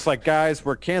So we're just like, guys,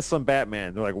 we're canceling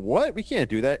Batman. They're like, what? We can't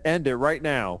do that. End it right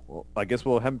now. Well, I guess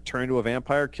we'll have him turn into a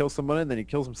vampire, kill someone, and then he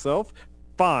kills himself.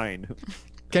 Fine.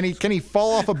 can he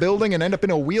fall off a building and end up in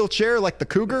a wheelchair like the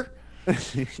Cougar?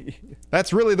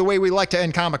 That's really the way we like to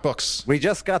end comic books. We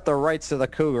just got the rights to the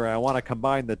Cougar. I want to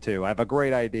combine the two. I have a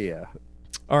great idea.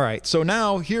 All right, so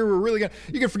now here we're really gonna,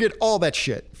 you can forget all that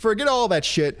shit. Forget all that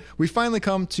shit. We finally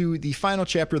come to the final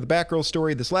chapter of the Batgirl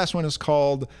story. This last one is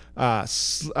called,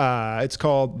 it's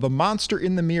called The Monster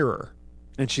in the Mirror.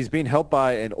 And she's being helped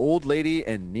by an old lady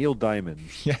and Neil Diamond.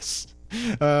 Yes.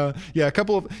 Yeah, a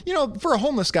couple of, for a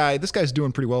homeless guy, this guy's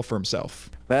doing pretty well for himself.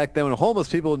 Back then, when homeless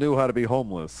people knew how to be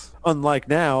homeless, unlike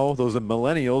now, those are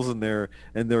millennials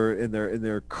and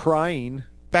they're crying.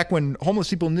 Back when homeless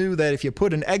people knew that if you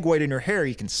put an egg white in your hair,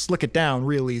 you can slick it down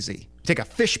real easy. Take a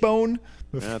fishbone,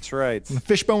 That's right. a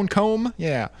fishbone comb.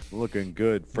 Yeah. Looking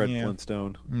good, Fred Yeah.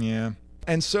 Flintstone. Yeah.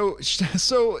 And so she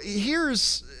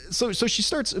starts,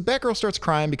 Batgirl starts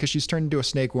crying because she's turned into a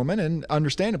snake woman, and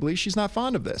understandably, she's not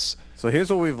fond of this. So here's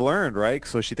what we've learned, right?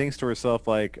 So she thinks to herself,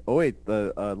 like, oh, wait,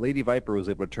 the Lady Viper was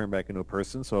able to turn back into a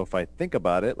person. So if I think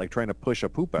about it, like trying to push a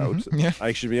poop out, yeah.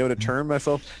 I should be able to turn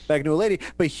myself back into a lady.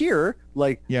 But here,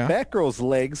 like, Yeah. Batgirl's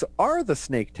legs are the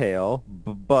snake tail,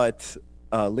 but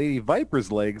Lady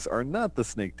Viper's legs are not the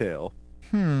snake tail.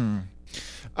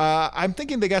 I'm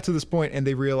thinking they got to this point and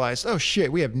they realized, oh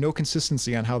shit, we have no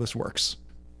consistency on how this works.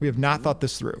 We have not thought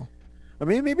this through. I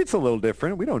mean, maybe it's a little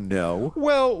different. We don't know.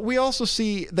 Well, we also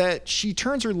see that she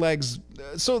turns her legs.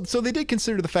 So they did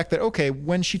consider the fact that, okay,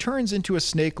 when she turns into a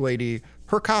snake lady,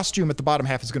 her costume at the bottom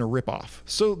half is going to rip off.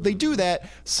 So they do that.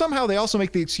 Somehow they also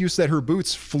make the excuse that her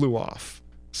boots flew off.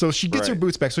 So she gets her Right.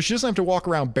 boots back. So she doesn't have to walk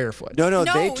around barefoot. No,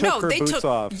 they took her boots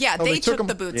off. Yeah, Oh, they they took took them-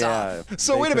 the boots Yeah. off.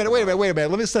 So They wait a took minute. them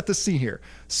off. Let me set this scene here.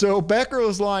 So Batgirl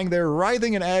is lying there,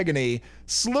 writhing in agony,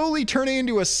 slowly turning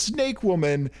into a snake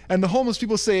woman, and the homeless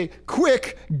people say,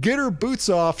 "Quick, get her boots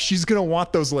off. She's gonna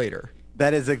want those later."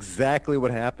 That is exactly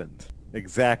what happened.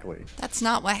 Exactly. That's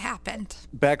not what happened.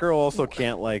 Batgirl also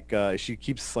can't she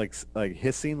keeps like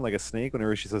hissing like a snake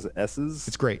whenever she says S's.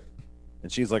 It's great.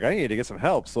 And she's like, I need to get some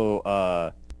help.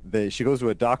 So she goes to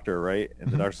a doctor, right?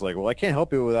 And the doctor's like, well, I can't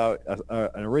help you without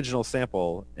an original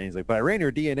sample. And he's like, but I ran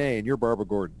your DNA and you're Barbara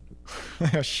Gordon.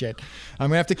 Oh, shit. I'm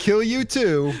going to have to kill you,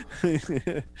 too.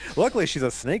 Luckily, she's a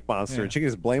snake monster, and she can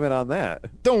just blame it on that.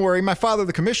 Don't worry. My father,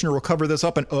 the commissioner, will cover this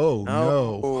up. And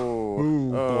no.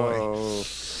 Ooh, boy.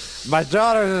 My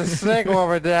daughter's a snake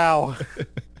woman now.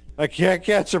 I can't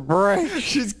catch a break.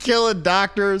 She's killing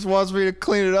doctors, wants me to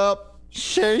clean it up.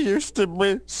 She used to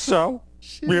be so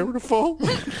beautiful.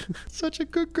 Such a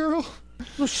good girl.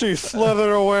 She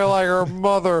slithered away like her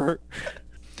mother.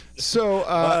 So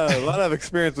a lot of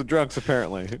experience with drunks,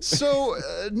 apparently. So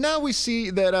now we see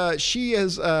that she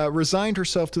has resigned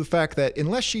herself to the fact that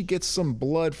unless she gets some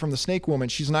blood from the snake woman,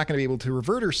 she's not going to be able to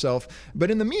revert herself.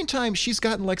 But in the meantime, she's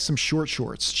gotten like some short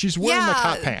shorts. She's wearing like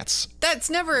hot pants.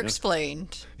 That's never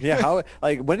explained. Yeah, how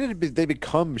when did they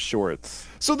become shorts?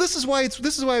 So this is why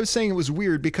I was saying it was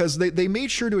weird, because they made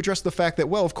sure to address the fact that,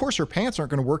 well, of course her pants aren't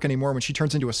going to work anymore when she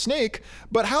turns into a snake,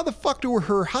 but how the fuck do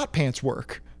her hot pants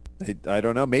work? I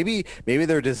don't know. Maybe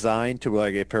they're designed to,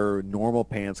 like, if her normal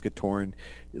pants get torn,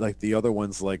 like the other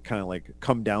ones like kind of like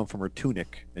come down from her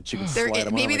tunic and she can slide them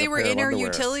on. Maybe they were in her underwear.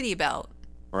 Utility belt.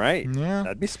 Right. Yeah.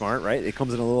 That'd be smart, right? It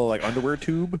comes in a little like underwear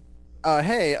tube.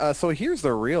 So here's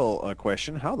the real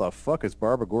question. How the fuck is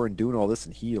Barbara Gordon doing all this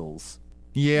in heels?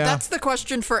 Yeah. That's the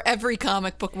question for every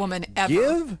comic book woman ever.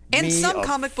 Give and me some a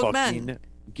comic book men.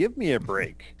 Give me a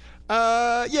break.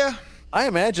 Yeah. I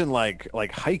imagine like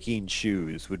hiking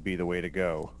shoes would be the way to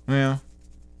go. Yeah.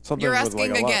 Something You're with,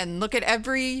 asking like, again. Look at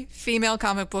every female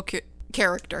comic book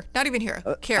character. Not even hero.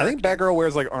 Character. I think Batgirl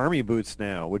wears like army boots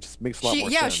now, which makes a lot more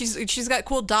sense. Yeah, she's got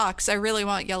cool docks. I really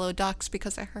want yellow docks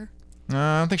because of her.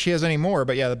 I don't think she has any more,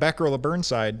 but yeah, the Batgirl of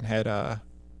Burnside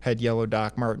had yellow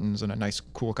Doc Martens and a nice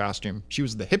cool costume. She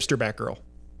was the hipster Batgirl.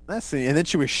 And then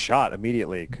she was shot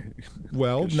immediately.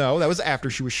 Well, no, that was after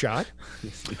she was shot.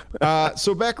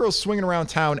 So Batgirl's swinging around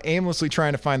town aimlessly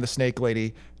trying to find the snake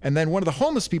lady, and then one of the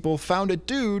homeless people found a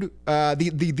dude,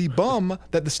 the bum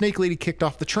that the snake lady kicked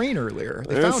off the train earlier.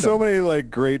 There's so many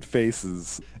like great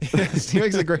faces. He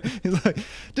makes a great. He's like,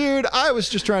 dude, I was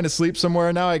just trying to sleep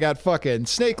somewhere. Now I got fucking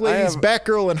snake ladies,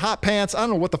 Batgirl, and hot pants. I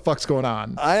don't know what the fuck's going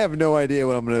on. I have no idea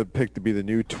what I'm gonna pick to be the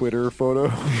new Twitter photo,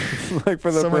 like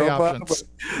for the profile. But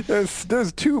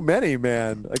there's too many,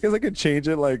 man. I guess I could change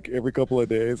it like every couple of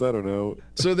days. I don't know.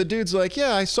 So the dude's like,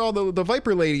 yeah, I saw the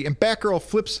Viper lady, and Batgirl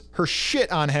flips her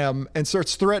shit on him and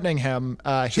starts threatening him.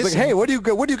 She's like, hey, what do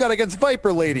you got against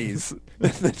Viper ladies?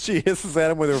 And then she hisses at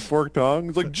him with her forked tongue.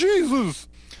 It's like, Jesus.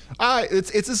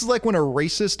 This is like when a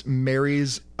racist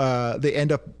marries, they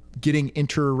end up getting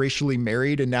interracially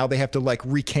married, and now they have to like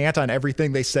recant on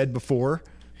everything they said before.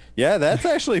 Yeah, that's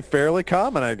actually fairly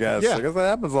common, I guess. Yeah. I guess that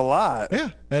happens a lot. Yeah.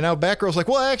 And now Batgirl's like,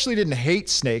 well, I actually didn't hate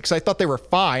snakes. I thought they were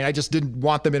fine. I just didn't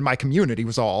want them in my community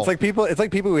was all. It's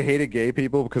like people who hated gay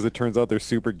people because it turns out they're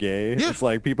super gay. Yeah. It's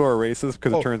like people are racist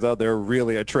because it turns out they're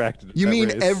really attracted to You that mean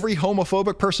race. every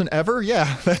homophobic person ever?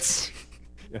 Yeah, that's...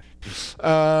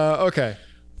 Okay.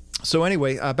 So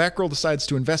anyway, Batgirl decides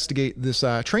to investigate this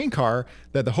train car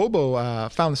that the hobo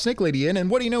found the snake lady in, and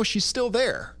what do you know? She's still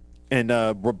there. And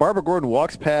Barbara Gordon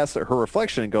walks past her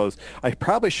reflection and goes, I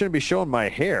probably shouldn't be showing my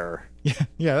hair.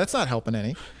 Yeah, that's not helping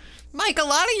any. Mike, a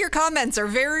lot of your comments are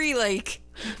very like,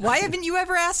 why haven't you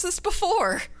ever asked this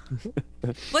before?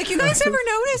 Like, you guys ever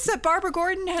notice that Barbara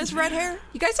Gordon has red hair?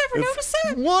 You guys ever notice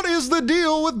that? What is the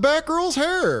deal with Batgirl's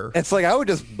hair? It's like I would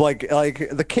just like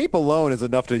the cape alone is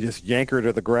enough to just yank her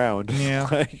to the ground. Yeah.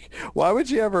 Like, why would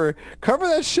you ever cover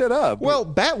that shit up? Well,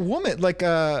 Batwoman, like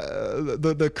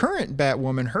the current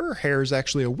Batwoman, her hair is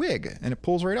actually a wig, and it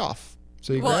pulls right off.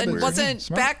 So you grab and it. wasn't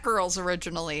Smart. Batgirl's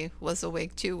originally was a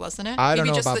wig too, wasn't it? I don't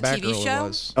Maybe know just about the Batgirl. TV show? It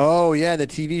was. Oh yeah, the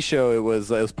TV show it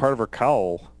was part of her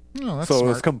cowl. Oh, that's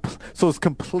so smart. it was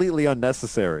completely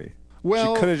unnecessary.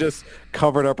 Well, she could have just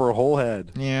covered up her whole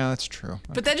head. Yeah, that's true.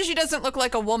 But then she doesn't look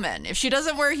like a woman. If she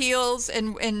doesn't wear heels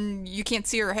and you can't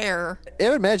see her hair. I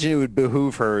would imagine it would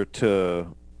behoove her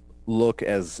to look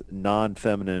as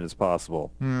non-feminine as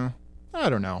possible. I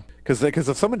don't know. Because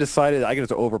if someone decided I can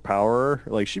just overpower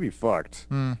her, like, she'd be fucked.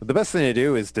 But the best thing to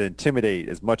do is to intimidate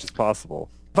as much as possible.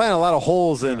 I find a lot of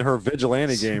holes in her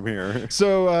vigilante game here.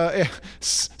 So,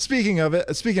 speaking of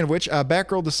which,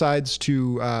 Batgirl decides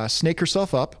to snake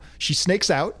herself up. She snakes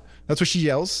out. That's what she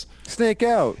yells. Snake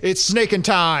out. It's snaking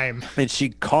time. And she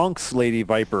conks Lady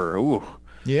Viper. Ooh.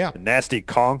 Yeah. A nasty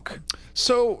conk.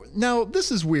 So now this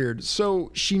is weird.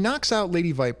 So she knocks out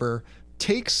Lady Viper,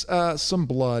 takes some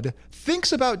blood,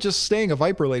 thinks about just staying a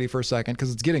Viper lady for a second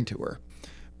because it's getting to her.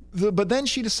 But then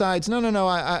she decides, no,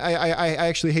 I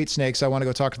actually hate snakes. I want to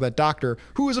go talk to that doctor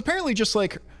who is apparently just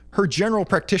like her general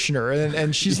practitioner.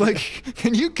 And she's like,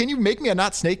 can you make me a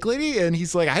not snake lady? And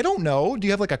he's like, I don't know. Do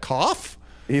you have like a cough?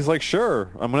 He's like, sure.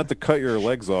 I'm going to have to cut your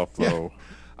legs off, though. Yeah.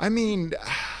 I mean...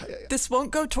 This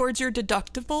won't go towards your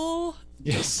deductible.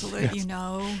 Yes. Just to let you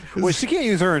know. Well, she can't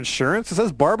use her insurance. It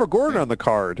says Barbara Gordon on the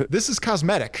card. This is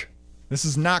cosmetic. This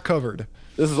is not covered.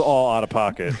 This is all out of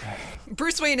pocket.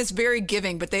 Bruce Wayne is very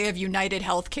giving, but they have United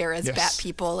Healthcare as Bat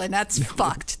people, and that's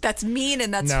fucked. That's mean,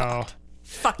 and that's fucked.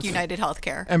 Fuck United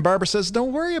Healthcare. And Barbara says,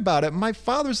 don't worry about it. My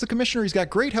father's the commissioner. He's got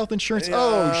great health insurance.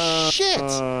 Oh, shit.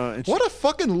 What a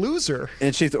fucking loser.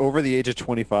 And she's over the age of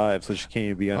 25, so she can't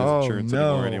even be on his insurance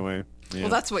anymore anyway. Yeah. Well,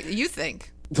 that's what you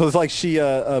think. So it's like she,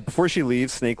 before she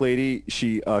leaves, Snake Lady,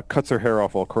 she cuts her hair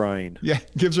off while crying. Yeah,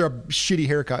 gives her a shitty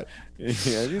haircut. Yeah,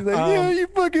 she's like, yeah, you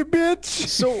fucking bitch.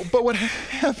 So, but what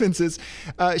happens is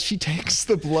she takes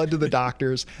the blood to the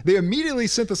doctors. They immediately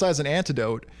synthesize an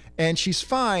antidote, and she's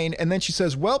fine. And then she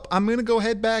says, well, I'm going to go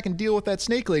head back and deal with that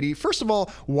snake lady. First of all,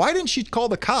 why didn't she call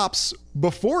the cops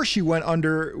before she went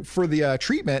under for the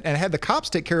treatment and had the cops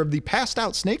take care of the passed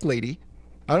out snake lady?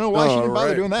 I don't know why she didn't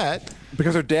bother doing that.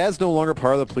 Because her dad's no longer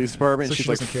part of the police department, and she's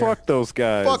like, fuck those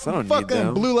guys. I don't need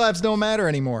them. Blue lives don't matter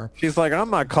anymore. She's like, I'm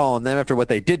not calling them after what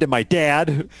they did to my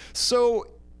dad. So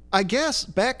I guess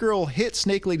Batgirl hit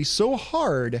Snake Lady so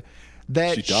hard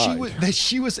that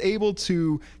she was able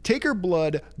to take her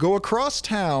blood, go across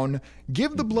town,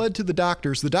 give the blood to the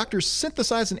doctors. The doctors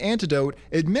synthesized an antidote,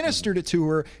 administered it to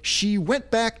her. She went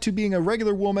back to being a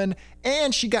regular woman,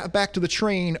 and she got back to the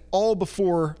train all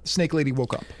before Snake Lady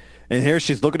woke up. And here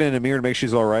she's looking in the mirror to make sure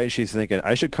she's all right. She's thinking,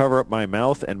 I should cover up my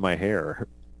mouth and my hair.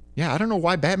 Yeah, I don't know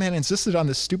why Batman insisted on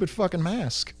this stupid fucking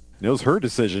mask. It was her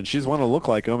decision. She just wanted to look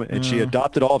like him, and she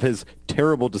adopted all of his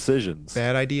terrible decisions.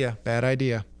 Bad idea.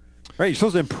 Right, you're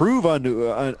supposed to improve on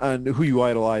who you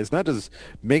idolize, not just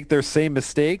make their same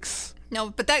mistakes.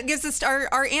 No, but that gives us our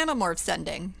Animorphs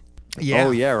ending. Yeah.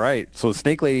 Oh, yeah, right. So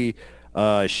Snake Lady,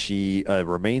 she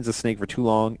remains a snake for too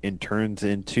long and turns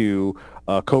into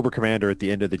Cobra Commander at the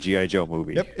end of the G.I. Joe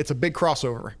movie. Yep, it's a big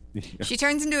crossover. She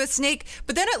turns into a snake,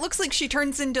 but then it looks like she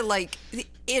turns into, like,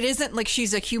 it isn't like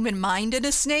she's a human mind in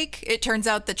a snake. It turns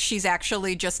out that she's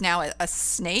actually just now a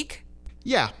snake.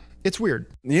 Yeah. It's weird.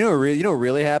 You know what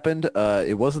really happened?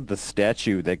 It wasn't the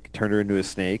statue that turned her into a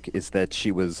snake. It's that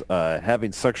she was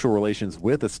having sexual relations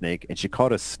with a snake, and she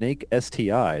caught a snake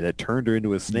STI that turned her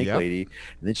into a snake lady.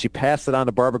 And then she passed it on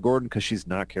to Barbara Gordon because she's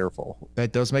not careful.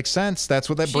 That does make sense. That's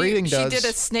what that breeding does. She did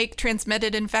a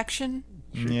snake-transmitted infection?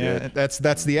 That's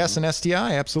the S in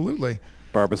STI, absolutely.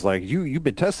 Barbara's like, you've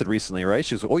been tested recently, right?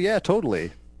 She was, oh, yeah, totally.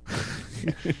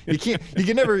 You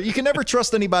can never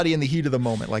trust anybody in the heat of the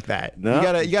moment like that.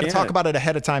 No, you gotta talk about it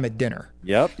ahead of time at dinner.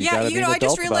 Yep. I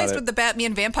just realized with the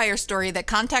Batman vampire story that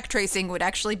contact tracing would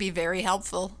actually be very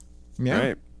helpful. Yeah.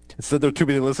 Right. Instead they're too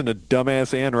busy listening to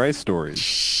dumbass Anne Rice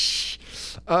stories.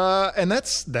 And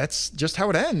that's just how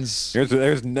it ends.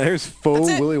 There's faux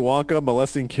Willy Wonka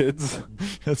molesting kids.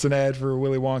 That's an ad for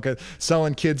Willy Wonka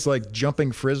selling kids like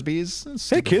jumping frisbees.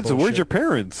 Hey kids, bullshit. Where's your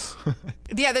parents?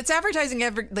 Yeah, that's advertising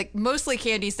like mostly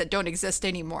candies that don't exist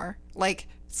anymore, like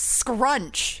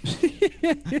Scrunch.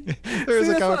 There's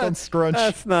a comic on Scrunch.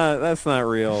 That's not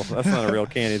real. That's not a real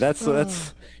candy.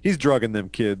 That's he's drugging them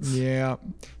kids. Yeah.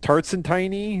 Tarts and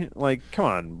Tiny? Like, come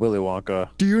on, Willy Wonka.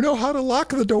 Do you know how to lock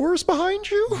the doors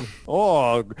behind you?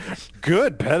 Oh,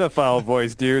 good pedophile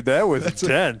voice, dude. That was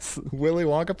intense. Willy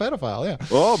Wonka pedophile, yeah.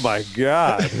 Oh my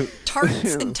God.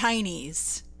 Tarts and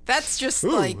Tinies. That's just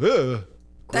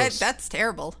that's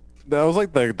terrible. That was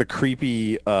like the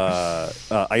creepy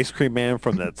ice cream man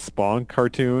from that Spawn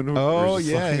cartoon. Oh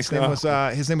yeah, his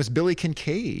name was Billy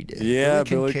Kincaid. Yeah,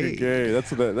 Billy Kincaid.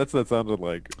 That's what that sounded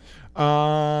like.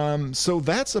 So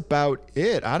that's about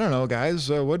it. I don't know, guys.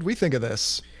 What do we think of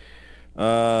this?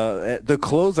 The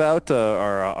closeout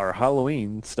our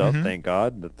Halloween stuff. Thank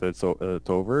God that it's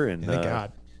over. And thank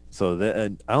God. So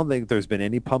I don't think there's been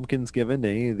any pumpkins given to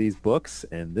any of these books,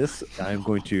 and this I'm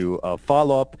going to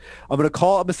follow up. I'm going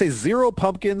to say 0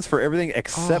 pumpkins for everything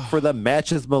except for the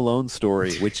Matches Malone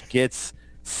story, which gets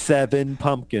 7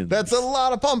 pumpkins. That's a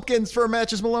lot of pumpkins for a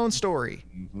Matches Malone story.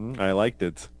 I liked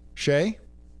it. Shay?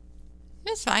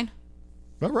 It's fine.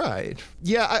 All right.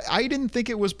 Yeah, I didn't think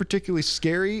it was particularly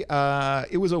scary.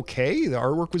 It was okay. The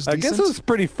artwork was decent. I guess it was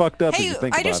pretty fucked up. Hey, if you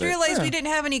think I just about realized we didn't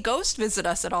have any ghosts visit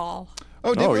us at all.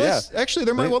 Oh, yeah. Actually,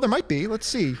 there might be. Let's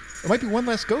see. There might be one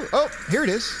last ghost. Oh, here it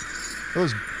is.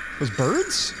 Those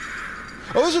birds?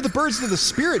 Oh, those are the birds that the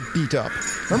spirit beat up.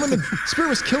 Remember when the spirit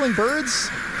was killing birds?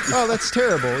 Oh, that's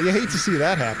terrible. You hate to see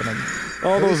that happening.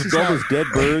 All those dead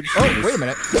birds. Oh, wait a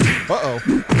minute. Uh-oh.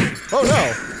 Oh,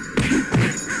 no.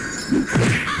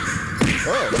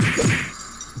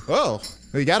 Oh.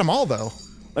 Well, you got them all, though.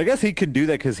 I guess he can do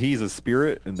that because he's a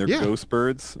spirit and they're ghost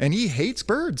birds. And he hates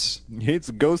birds. He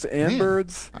hates ghosts and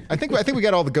birds. I think we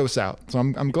got all the ghosts out, so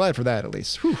I'm glad for that at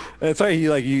least. Whew. That's right.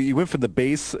 He went from the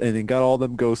base and then got all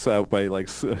them ghosts out by like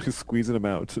squeezing them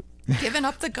out. Giving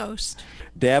up the ghost.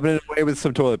 Dabbing it away with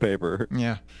some toilet paper.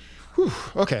 Yeah. Whew.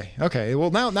 Okay.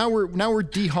 Well, now we're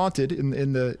dehaunted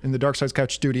in the Dark Side's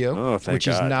Couch studio, which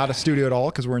is not a studio at all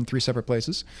because we're in 3 separate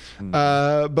places.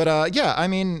 Yeah, I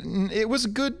mean, it was a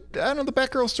good. I don't know. The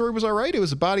Batgirl story was all right. It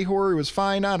was a body horror. It was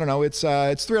fine. I don't know. It's 3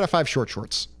 out of 5 short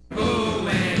shorts. Ooh,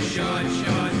 short.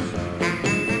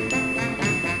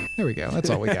 There we go. That's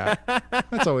all we got.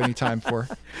 That's all we need time for.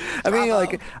 I mean,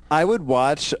 like, I would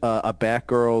watch a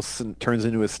Batgirl turns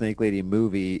into a Snake Lady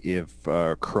movie if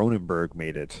Cronenberg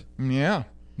made it. Yeah,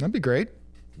 that'd be great.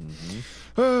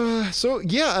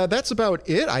 That's about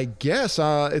it, I guess.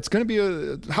 It's going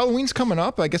to be Halloween's coming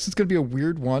up. I guess it's going to be a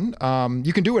weird one.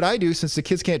 You can do what I do since the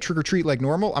kids can't trick or treat like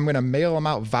normal. I'm going to mail them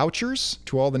out vouchers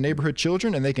to all the neighborhood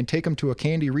children, and they can take them to a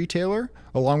candy retailer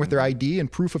along with their ID and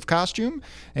proof of costume.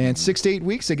 And 6 to 8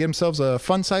 weeks, they get themselves a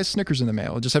fun-sized Snickers in the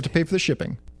mail. Just have to pay for the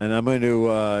shipping. And I'm going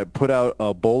to put out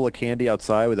a bowl of candy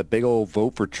outside with a big old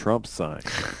vote for Trump sign.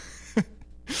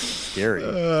 Scary.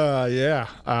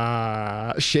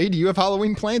 Yeah. Shay, do you have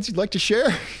Halloween plans you'd like to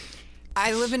share?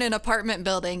 I live in an apartment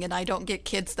building and I don't get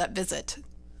kids that visit.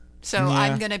 So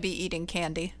I'm going to be eating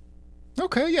candy.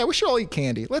 Okay, yeah, we should all eat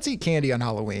candy. Let's eat candy on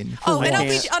Halloween.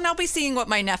 I'll be seeing what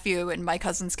my nephew and my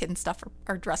cousin's kid and stuff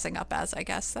are dressing up as, I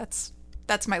guess.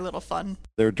 That's my little fun.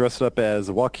 They're dressed up as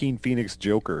Joaquin Phoenix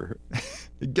Joker.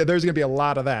 There's going to be a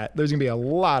lot of that.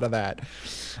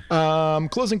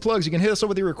 Closing plugs. You can hit us up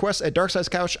with your requests at Dark Side's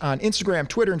Couch on Instagram,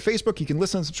 Twitter, and Facebook. You can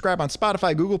listen and subscribe on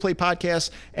Spotify, Google Play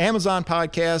Podcasts, Amazon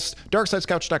Podcasts,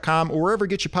 darksidescouch.com, or wherever you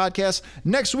get your podcasts.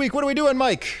 Next week, what are we doing,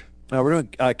 Mike? We're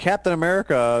doing Captain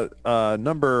America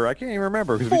number, I can't even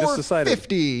remember because we just decided.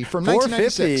 450 from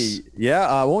 1996. 450. Yeah,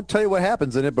 I won't tell you what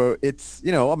happens in it, but it's,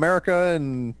 America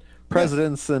and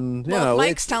presidents and,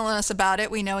 Mike's telling us about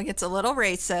it. We know it gets a little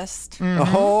racist.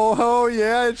 Mm-hmm. Oh,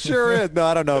 yeah, it sure is. No,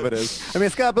 I don't know if it is. I mean,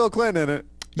 it's got Bill Clinton in it.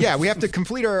 Yeah, we have to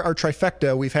complete our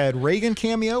trifecta. We've had Reagan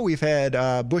cameo, we've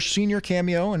had Bush Sr.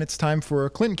 cameo, and it's time for a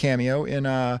Clinton cameo in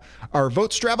our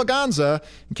Vote Stravaganza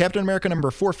in Captain America number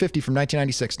 450 from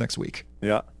 1996 next week.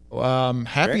 Yeah.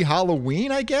 Happy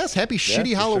Halloween, I guess. Happy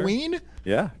shitty Halloween. Sure.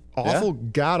 Yeah. Awful,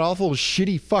 god-awful,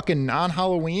 shitty fucking on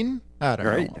Halloween. I don't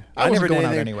know. I wasn't going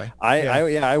out anyway.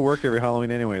 I work every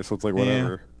Halloween anyway, so it's like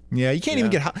whatever. Yeah, you can't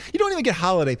even get you don't even get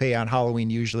holiday pay on Halloween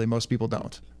usually. Most people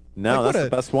don't. No, that's the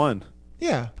best one.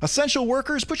 Yeah, essential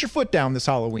workers, put your foot down this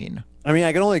Halloween. I mean,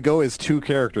 I can only go as 2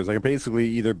 characters. I can basically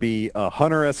either be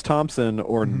Hunter S. Thompson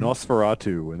or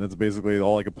Nosferatu, and that's basically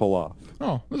all I can pull off.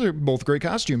 Oh, those are both great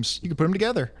costumes. You can put them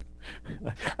together.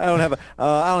 I don't have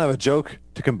a joke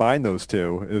to combine those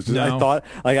two. It was just, I thought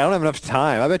I don't have enough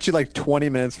time. I bet you 20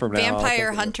 minutes from now.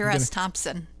 Vampire Hunter S.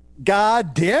 Thompson.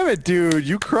 God damn it, dude!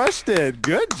 You crushed it.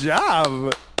 Good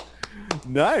job.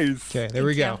 Nice. Okay, there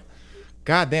we go.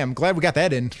 God damn, glad we got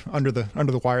that in under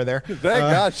the wire there. Thank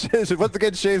God. Once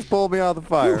again, Shay's pulled me out of the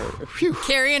fire. Whew.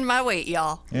 Carrying my weight,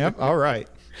 y'all. Yep, all right.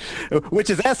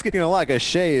 Which is asking a lot, because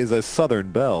Shay is a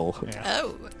Southern belle. Yeah.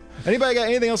 Oh. Anybody got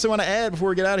anything else they want to add before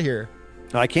we get out of here?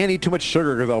 I can't eat too much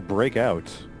sugar because I'll break out.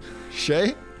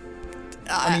 Shay?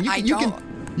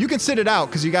 You can sit it out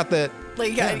because you got that.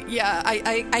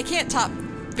 I can't top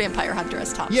Vampire Hunter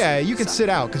S. Thompson. Yeah, you can sit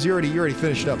out because you already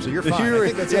finished up, so you're fine.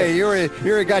 You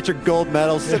already got your gold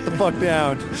medal. Sit the fuck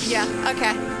down. Yeah,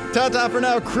 okay. Ta-ta for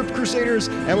now, Crypt Crusaders,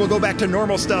 and we'll go back to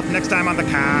normal stuff next time on the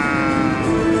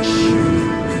couch.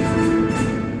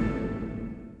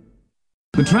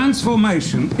 The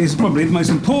transformation is probably the most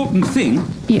important thing.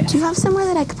 Yes. Do you have somewhere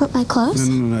that I could put my clothes?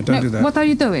 No, don't do that. What are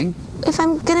you doing? If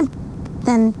I'm gonna,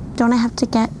 then don't I have to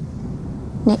get...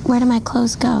 Where do my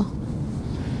clothes go?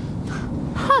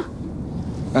 Huh.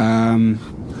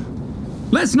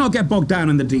 Let's not get bogged down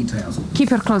in the details. Keep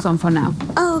your clothes on for now.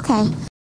 Oh, okay.